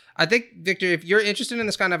 because I think, Victor, if you're interested in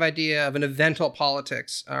this kind of idea of an eventual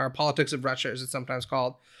politics, or politics of rupture, as it's sometimes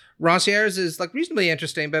called, Rancière's is like reasonably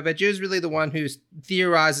interesting, but Badiou is really the one who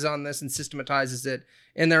theorizes on this and systematizes it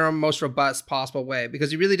in their most robust possible way,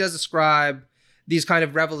 because he really does ascribe these kind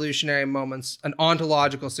of revolutionary moments an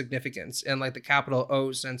ontological significance in like the capital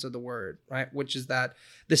O sense of the word, right? Which is that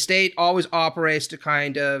the state always operates to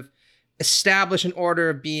kind of establish an order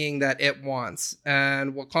of being that it wants.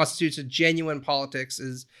 And what constitutes a genuine politics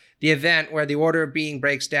is the event where the order of being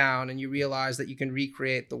breaks down and you realize that you can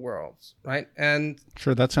recreate the world, right? And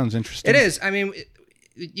Sure, that sounds interesting. it is. I mean,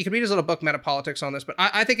 you can read his little book, Metapolitics, on this, but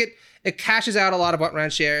I think it cashes out a lot of what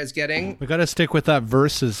Rancière is getting. We got to stick with that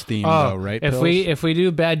verses theme, though, right? If Pills? we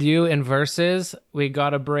do Badiou in verses, we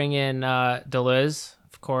got to bring in Deleuze,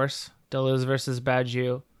 of course. Deleuze versus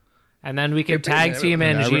Badiou. And then we can You're tag bringing team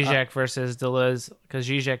in everything. Zizek versus Deleuze, because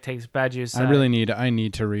Zizek takes Badiou's side. I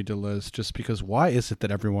need to read Deleuze, just because why is it that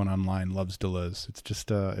everyone online loves Deleuze? It's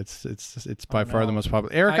just it's by far the most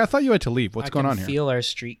popular. Eric, I thought you had to leave. What's going on here? I can feel our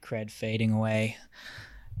street cred fading away.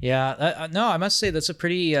 Yeah, no, I must say that's a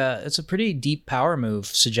pretty deep power move,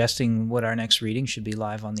 suggesting what our next reading should be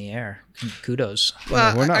live on the air. Kudos.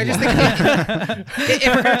 Well, we're not I just think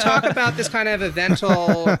if we're going to talk about this kind of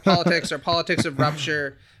evental politics or politics of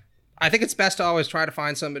rupture, I think it's best to always try to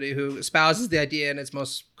find somebody who espouses the idea in its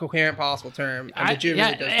most coherent possible term. And Badiou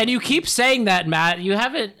really does. And you keep saying that, Matt. You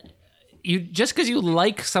haven't. You just because you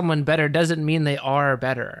like someone better doesn't mean they are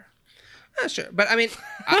better. Sure, but I mean,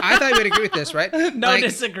 I thought you would agree with this, right? No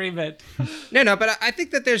disagreement. No, but I think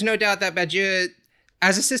that there's no doubt that Badiou,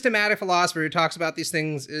 as a systematic philosopher who talks about these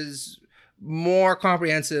things, is more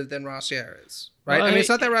comprehensive than Rancière is, right? Well, I mean, it's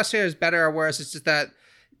not that Rancière is better or worse, it's just that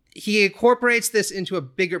he incorporates this into a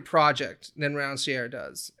bigger project than Rancière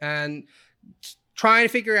does. And trying to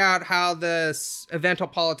figure out how this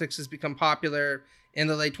evental politics has become popular in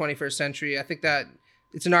the late 21st century, I think that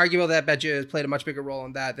it's an argument that Badiou has played a much bigger role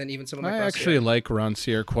in that than even someone like Rancière. I actually like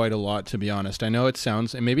Rancière quite a lot, to be honest. I know it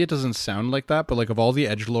sounds, and maybe it doesn't sound like that, but like of all the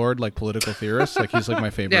edgelord like political theorists, like he's like my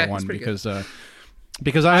favorite Yeah, one he's pretty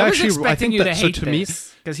because I think that so to me,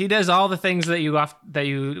 because he does all the things that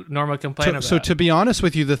you normally complain about. So to be honest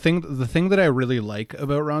with you, the thing that I really like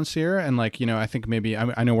about Rancière, and like, you know, I think maybe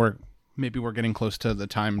I know we're getting close to the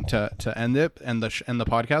time to end it and the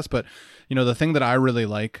podcast, but you know, the thing that I really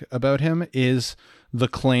like about him is the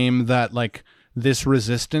claim that like this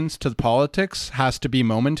resistance to politics has to be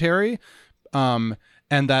momentary, and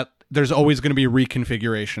that there's always going to be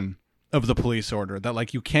reconfiguration of the police order, that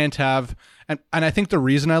like you can't have, and I think the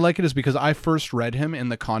reason I like it is because I first read him in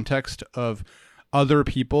the context of other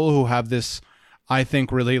people who have this, I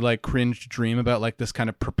think, really like cringed dream about like this kind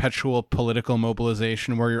of perpetual political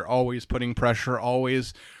mobilization where you're always putting pressure,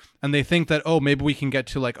 always, and they think that, oh, maybe we can get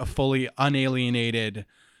to like a fully unalienated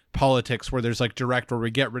politics where there's like direct, where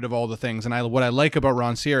we get rid of all the things. And what I like about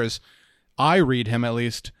Rancière is I read him at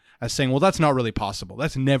least as saying, well, that's not really possible.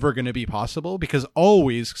 That's never going to be possible, because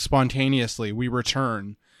always spontaneously we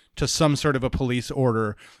return to some sort of a police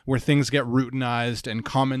order where things get routinized and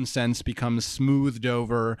common sense becomes smoothed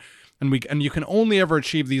over, and you can only ever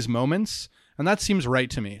achieve these moments. And that seems right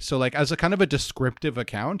to me. So like as a kind of a descriptive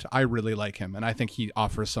account, I really like him, and I think he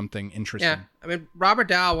offers something interesting. Yeah, I mean, Robert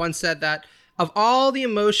Dow once said that of all the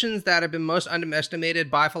emotions that have been most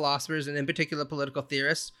underestimated by philosophers and in particular political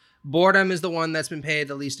theorists, boredom is the one that's been paid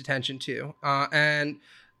the least attention to. And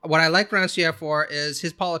what I like Rancière for is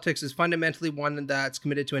his politics is fundamentally one that's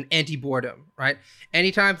committed to an anti-boredom, right?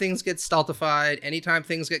 Anytime things get stultified, anytime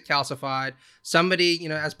things get calcified, somebody, you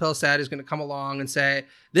know, as Pill said, is going to come along and say,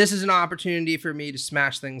 this is an opportunity for me to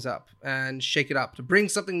smash things up and shake it up, to bring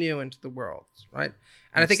something new into the world, right?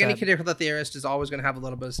 And I think any critical theorist is always going to have a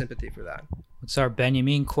little bit of sympathy for that. What's our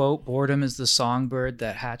Benjamin quote? Boredom is the songbird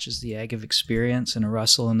that hatches the egg of experience, and a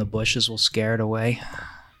rustle in the bushes will scare it away.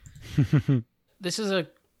 This is a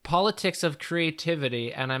politics of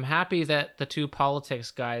creativity, and I'm happy that the two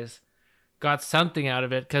politics guys got something out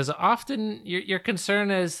of it, because often your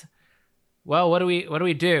concern is, well, what do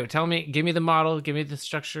we do? Tell me, give me the model, give me the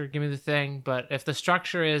structure, give me the thing. But if the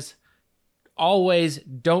structure is always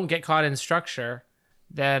don't get caught in structure,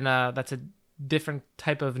 then that's a different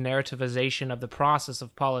type of narrativization of the process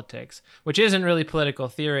of politics, which isn't really political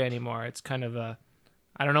theory anymore. It's kind of a,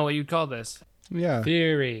 I don't know what you'd call this. Yeah.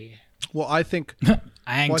 Theory. Well, I think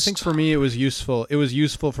I think for me it was useful. It was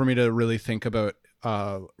useful for me to really think about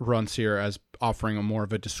Rancière as offering a more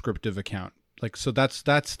of a descriptive account. Like, so that's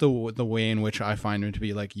the way in which I find him to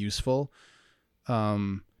be like useful,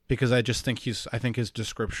 because I just think his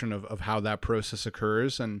description of how that process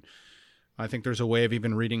occurs, and I think there's a way of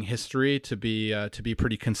even reading history to be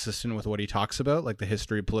pretty consistent with what he talks about, like the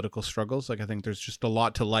history of political struggles. Like, I think there's just a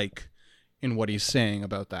lot to like in what he's saying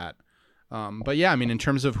about that. But yeah, I mean, in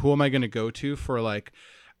terms of who am I going to go to for like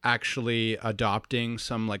actually adopting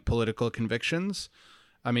some like political convictions,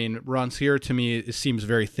 I mean, Rancière to me it seems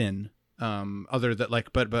very thin. Other that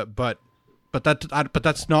like, but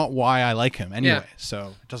that's not why I like him anyway. Yeah.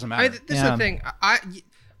 So it doesn't matter. This is the thing.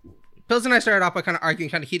 Pills and I started off by kind of arguing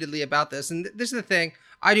kind of heatedly about this, and this is the thing.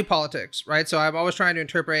 I do politics, right? So I'm always trying to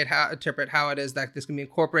interpret how it is that this can be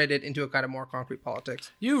incorporated into a kind of more concrete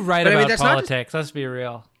politics. You write But, I mean, about that's not politics. Let's be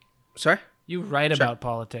real. Sorry? You write about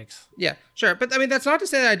politics. Yeah, sure. But I mean, that's not to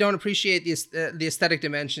say that I don't appreciate the aesthetic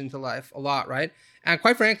dimension to life a lot, right? And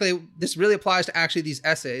quite frankly, this really applies to actually these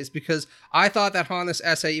essays, because I thought that Hannah's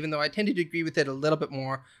essay, even though I tended to agree with it a little bit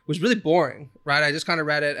more, was really boring, right? I just kind of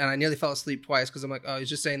read it and I nearly fell asleep twice because I'm like, oh, he's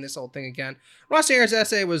just saying this whole thing again. Rancière's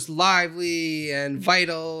essay was lively and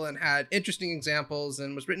vital and had interesting examples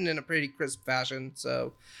and was written in a pretty crisp fashion.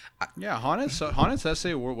 So, Yeah, Hannah's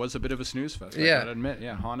essay was a bit of a snooze fest. I Yeah. gotta admit.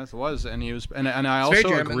 Yeah, Hannah was, and he was, and I very also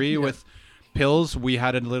German, agree yeah. with Pills. We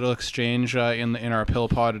had a little exchange in our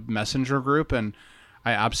PillPod messenger group, and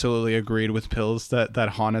I absolutely agreed with Pills that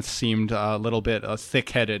Hannah seemed a little bit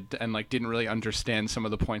thick-headed and like didn't really understand some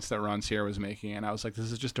of the points that Rancière was making, and I was like,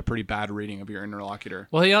 this is just a pretty bad reading of your interlocutor.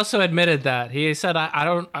 Well, he also admitted that. He said,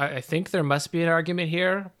 I think there must be an argument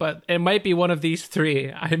here, but it might be one of these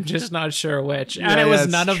three. I'm just not sure which. And it was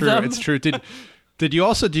it's none of true. them. It's true. Do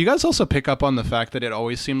you guys also pick up on the fact that it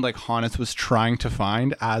always seemed like Hannah was trying to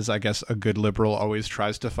find, as I guess a good liberal always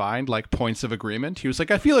tries to find, like points of agreement? He was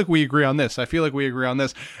like, I feel like we agree on this. I feel like we agree on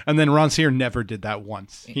this. And then Rancière never did that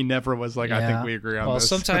once. He never was like, I think we agree on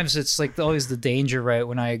this. Well, sometimes it's like always the danger, right?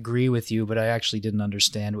 When I agree with you, but I actually didn't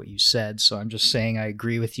understand what you said. So I'm just saying I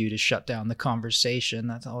agree with you to shut down the conversation.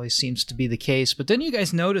 That always seems to be the case. But then you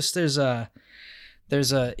guys notice there's a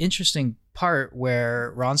interesting part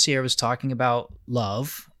where Rancière was talking about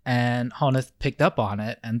love, and Hannah picked up on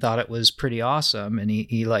it and thought it was pretty awesome, and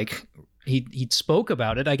he spoke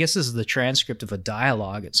about it. I guess this is the transcript of a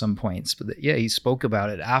dialogue at some points, but yeah, he spoke about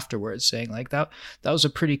it afterwards, saying like that was a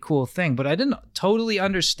pretty cool thing. But I didn't totally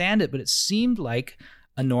understand it, but it seemed like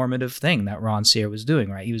a normative thing that Rancière was doing,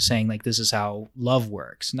 right? He was saying like, this is how love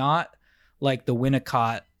works, not like the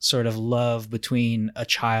Winnicott sort of love between a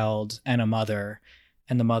child and a mother,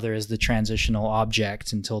 and the mother is the transitional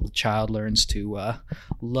object until the child learns to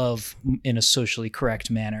love in a socially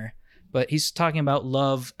correct manner. But he's talking about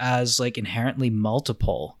love as like inherently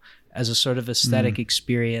multiple, as a sort of aesthetic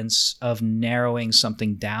experience of narrowing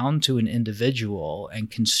something down to an individual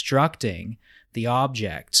and constructing the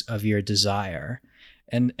object of your desire.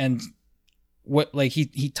 And what, like,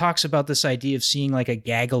 he talks about this idea of seeing like a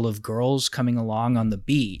gaggle of girls coming along on the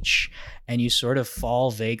beach, and you sort of fall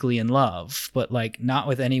vaguely in love, but like not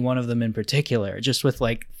with any one of them in particular, just with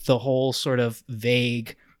like the whole sort of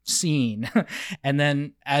vague scene. And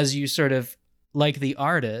then as you sort of, like the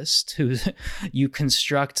artist who you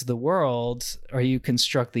construct the world, or you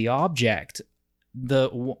construct the object,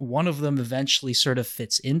 one of them eventually sort of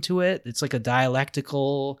fits into it. It's like a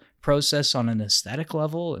dialectical process on an aesthetic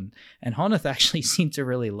level, and Hannah actually seemed to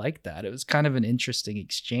really like that. It was kind of an interesting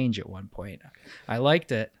exchange at one point. I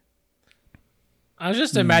liked it. I was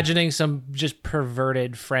just imagining some just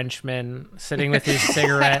perverted Frenchman sitting with his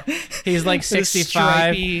cigarette. He's like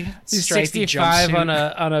 65. He's 65 on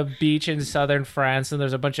a beach in southern France, and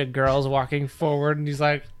there's a bunch of girls walking forward, and he's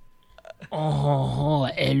like, "Oh,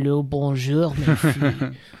 hello, bonjour, mes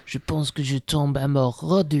filles. Je pense que je tombe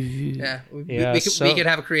amoureux de vous." Yeah, Yeah, we could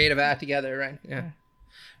have a creative act together, right? Yeah.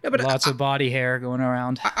 No, but Lots of body hair going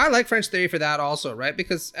around. I like French theory for that also, right?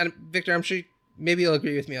 Because, and Victor, I'm sure maybe you'll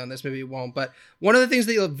agree with me on this, maybe you won't, but one of the things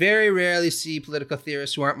that you'll very rarely see political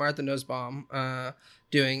theorists who aren't Martha Nussbaum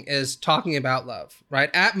doing is talking about love, right?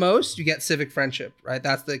 At most, you get civic friendship, right?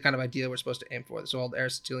 That's the kind of idea we're supposed to aim for, this old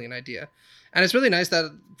Aristotelian idea. And it's really nice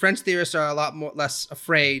that French theorists are a lot less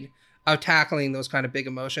afraid of tackling those kind of big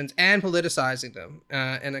emotions and politicizing them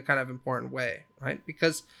in a kind of important way, right?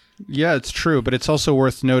 Because Yeah, it's true, but it's also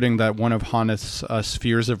worth noting that one of Hannah's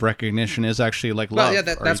spheres of recognition is actually like love. yeah,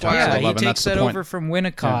 that's or why he talks I- about He love, and takes that's the that point. over from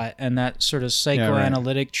Winnicott and that sort of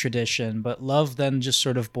psychoanalytic tradition, but love then just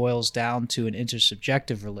sort of boils down to an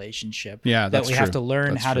intersubjective relationship Yeah, that that's we have true. to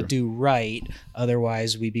learn That's how to true. do right.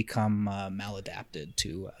 Otherwise, we become maladapted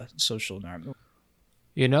to social norm.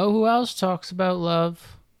 You know who else talks about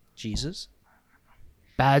love? Jesus.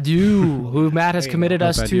 Badu, who Matt has committed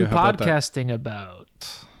us to Badu, how about that? podcasting about.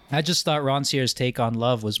 I just thought Rancière's take on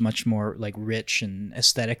love was much more like rich and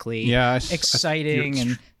aesthetically exciting,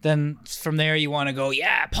 and then from there you want to go,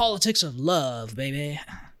 yeah, politics of love, baby.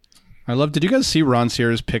 I love. Did you guys see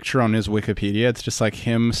Rancière's picture on his Wikipedia? It's just like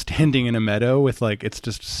him standing in a meadow with like it's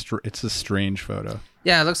a strange photo.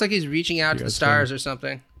 yeah, it looks like he's reaching out to the guys stars or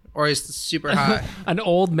something, or he's super high. An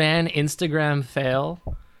old man Instagram fail.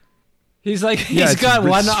 He's like, Yeah, he's it's got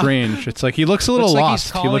one strange. It's like he looks a little Looks like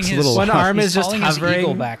lost. he's He looks a calling little one lost. arm He's is just calling his hovering.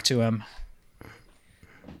 eagle back to him.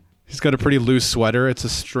 He's got a pretty loose sweater. It's a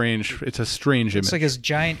strange image. It's like his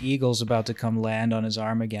giant eagle's about to come land on his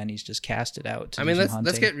arm again. He's just cast it out. I mean,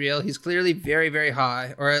 let's get real. He's clearly very, very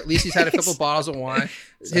high, or at least he's had a couple bottles of wine.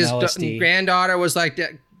 His granddaughter was like,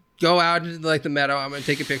 go out into like the meadow. I'm going to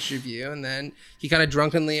take a picture of you. And then he kind of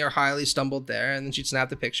drunkenly or highly stumbled there, and then she'd snap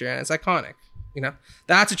the picture, and it's iconic. You know,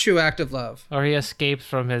 that's a true act of love. Or he escaped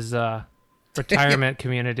from his retirement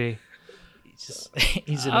community.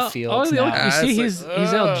 He's in a field now. You see, he's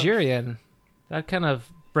Algerian. That kind of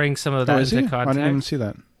brings some of that into context. I didn't even see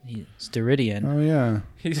that. He's Derridian. Oh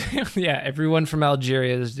yeah. Everyone from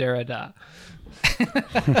Algeria is Derrida.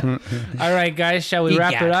 All right, guys, shall we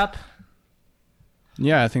wrap it up?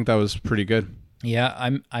 Yeah, I think that was pretty good.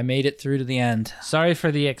 Yeah, I made it through to the end. Sorry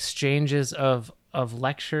for the exchanges of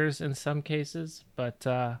lectures in some cases, but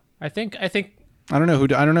I think I don't know.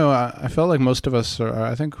 I don't know. I felt like most of us are.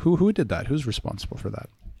 I think who did that? Who's responsible for that?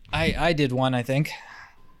 I did one. I think.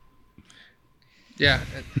 Yeah,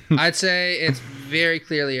 I'd say it's very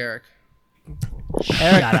clearly Eric.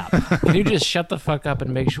 Eric, shut up. Can you just shut the fuck up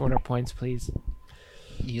and make shorter points, please?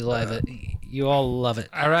 You love it. You all love it.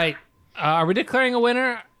 All right. Are we declaring a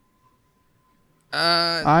winner?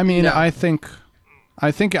 I mean, no. I think,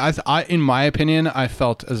 in my opinion, I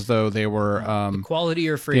felt as though they were equality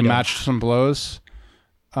or freedom. They matched some blows,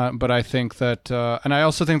 but I think that, and I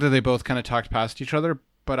also think that they both kind of talked past each other.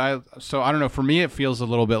 But I don't know. For me, it feels a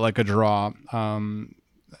little bit like a draw,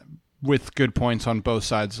 with good points on both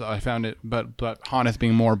sides. I found it, but Hanneth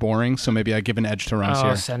being more boring, so maybe I give an edge to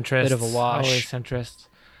Rancière. Centrist. Bit of a wash. Always centrist.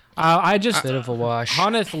 I just bit of a wash.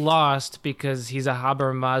 Hanneth lost because he's a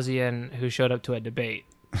Habermasian who showed up to a debate.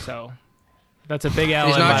 So that's a big L.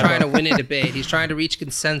 He's not trying to win a debate. He's trying to reach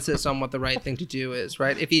consensus on what the right thing to do is,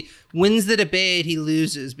 right? If he wins the debate, he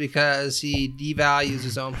loses because he devalues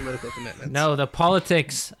his own political commitments. No, the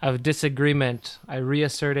politics of disagreement. I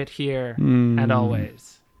reassert it here and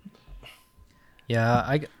always.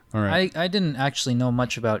 Yeah, All right. I didn't actually know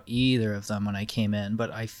much about either of them when I came in,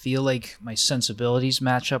 but I feel like my sensibilities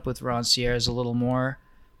match up with Rancière's a little more.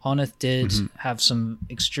 Hanneth did have some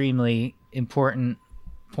extremely important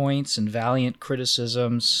points and valiant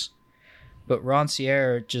criticisms, but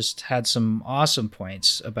Rancière just had some awesome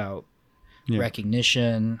points about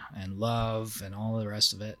recognition and love and all the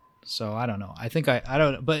rest of it. So I don't know. I think I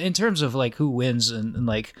don't. But in terms of like who wins and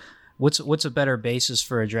like what's a better basis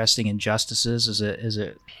for addressing injustices? Is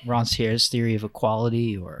it Rancière's theory of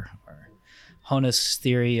equality or Hanneth's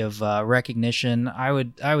theory of recognition? I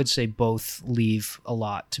would say both leave a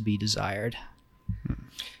lot to be desired.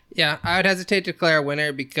 Yeah, I would hesitate to declare a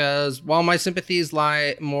winner because while my sympathies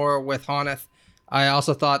lie more with Hanneth, I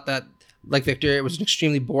also thought that, like Victor, it was an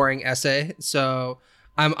extremely boring essay. So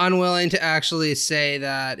I'm unwilling to actually say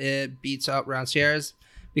that it beats out Rancière's,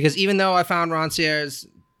 because even though I found Rancière's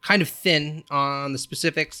kind of thin on the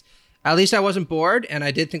specifics, at least I wasn't bored, and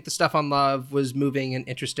I did think the stuff on love was moving and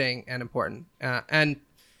interesting and important. And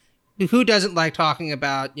who doesn't like talking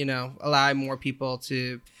about, allowing more people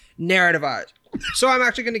to narrativize? So I'm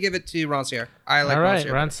actually going to give it to Rancière. I like Rancière.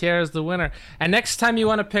 All right, Rancière is the winner. And next time you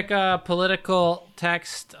want to pick a political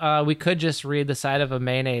text, we could just read the side of a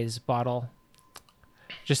mayonnaise bottle.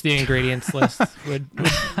 Just the ingredients list would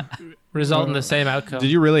result in the same outcome. Did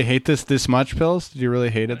you really hate this much, Pills? Did you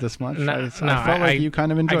really hate it this much? I felt like you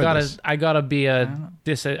kind of enjoyed this. I gotta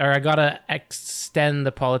extend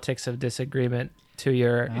the politics of disagreement to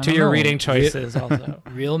your reading choices also.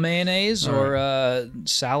 Real mayonnaise or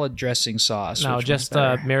salad dressing sauce? No, just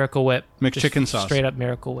Miracle Whip. McChicken sauce. Straight up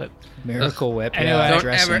Miracle Whip. Miracle Whip. Anyway, don't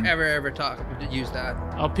dressing. ever use that.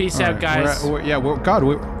 I'll peace out, guys.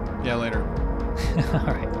 Later. All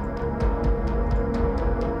right.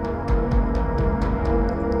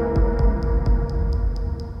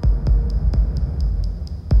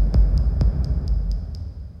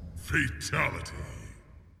 Fatality.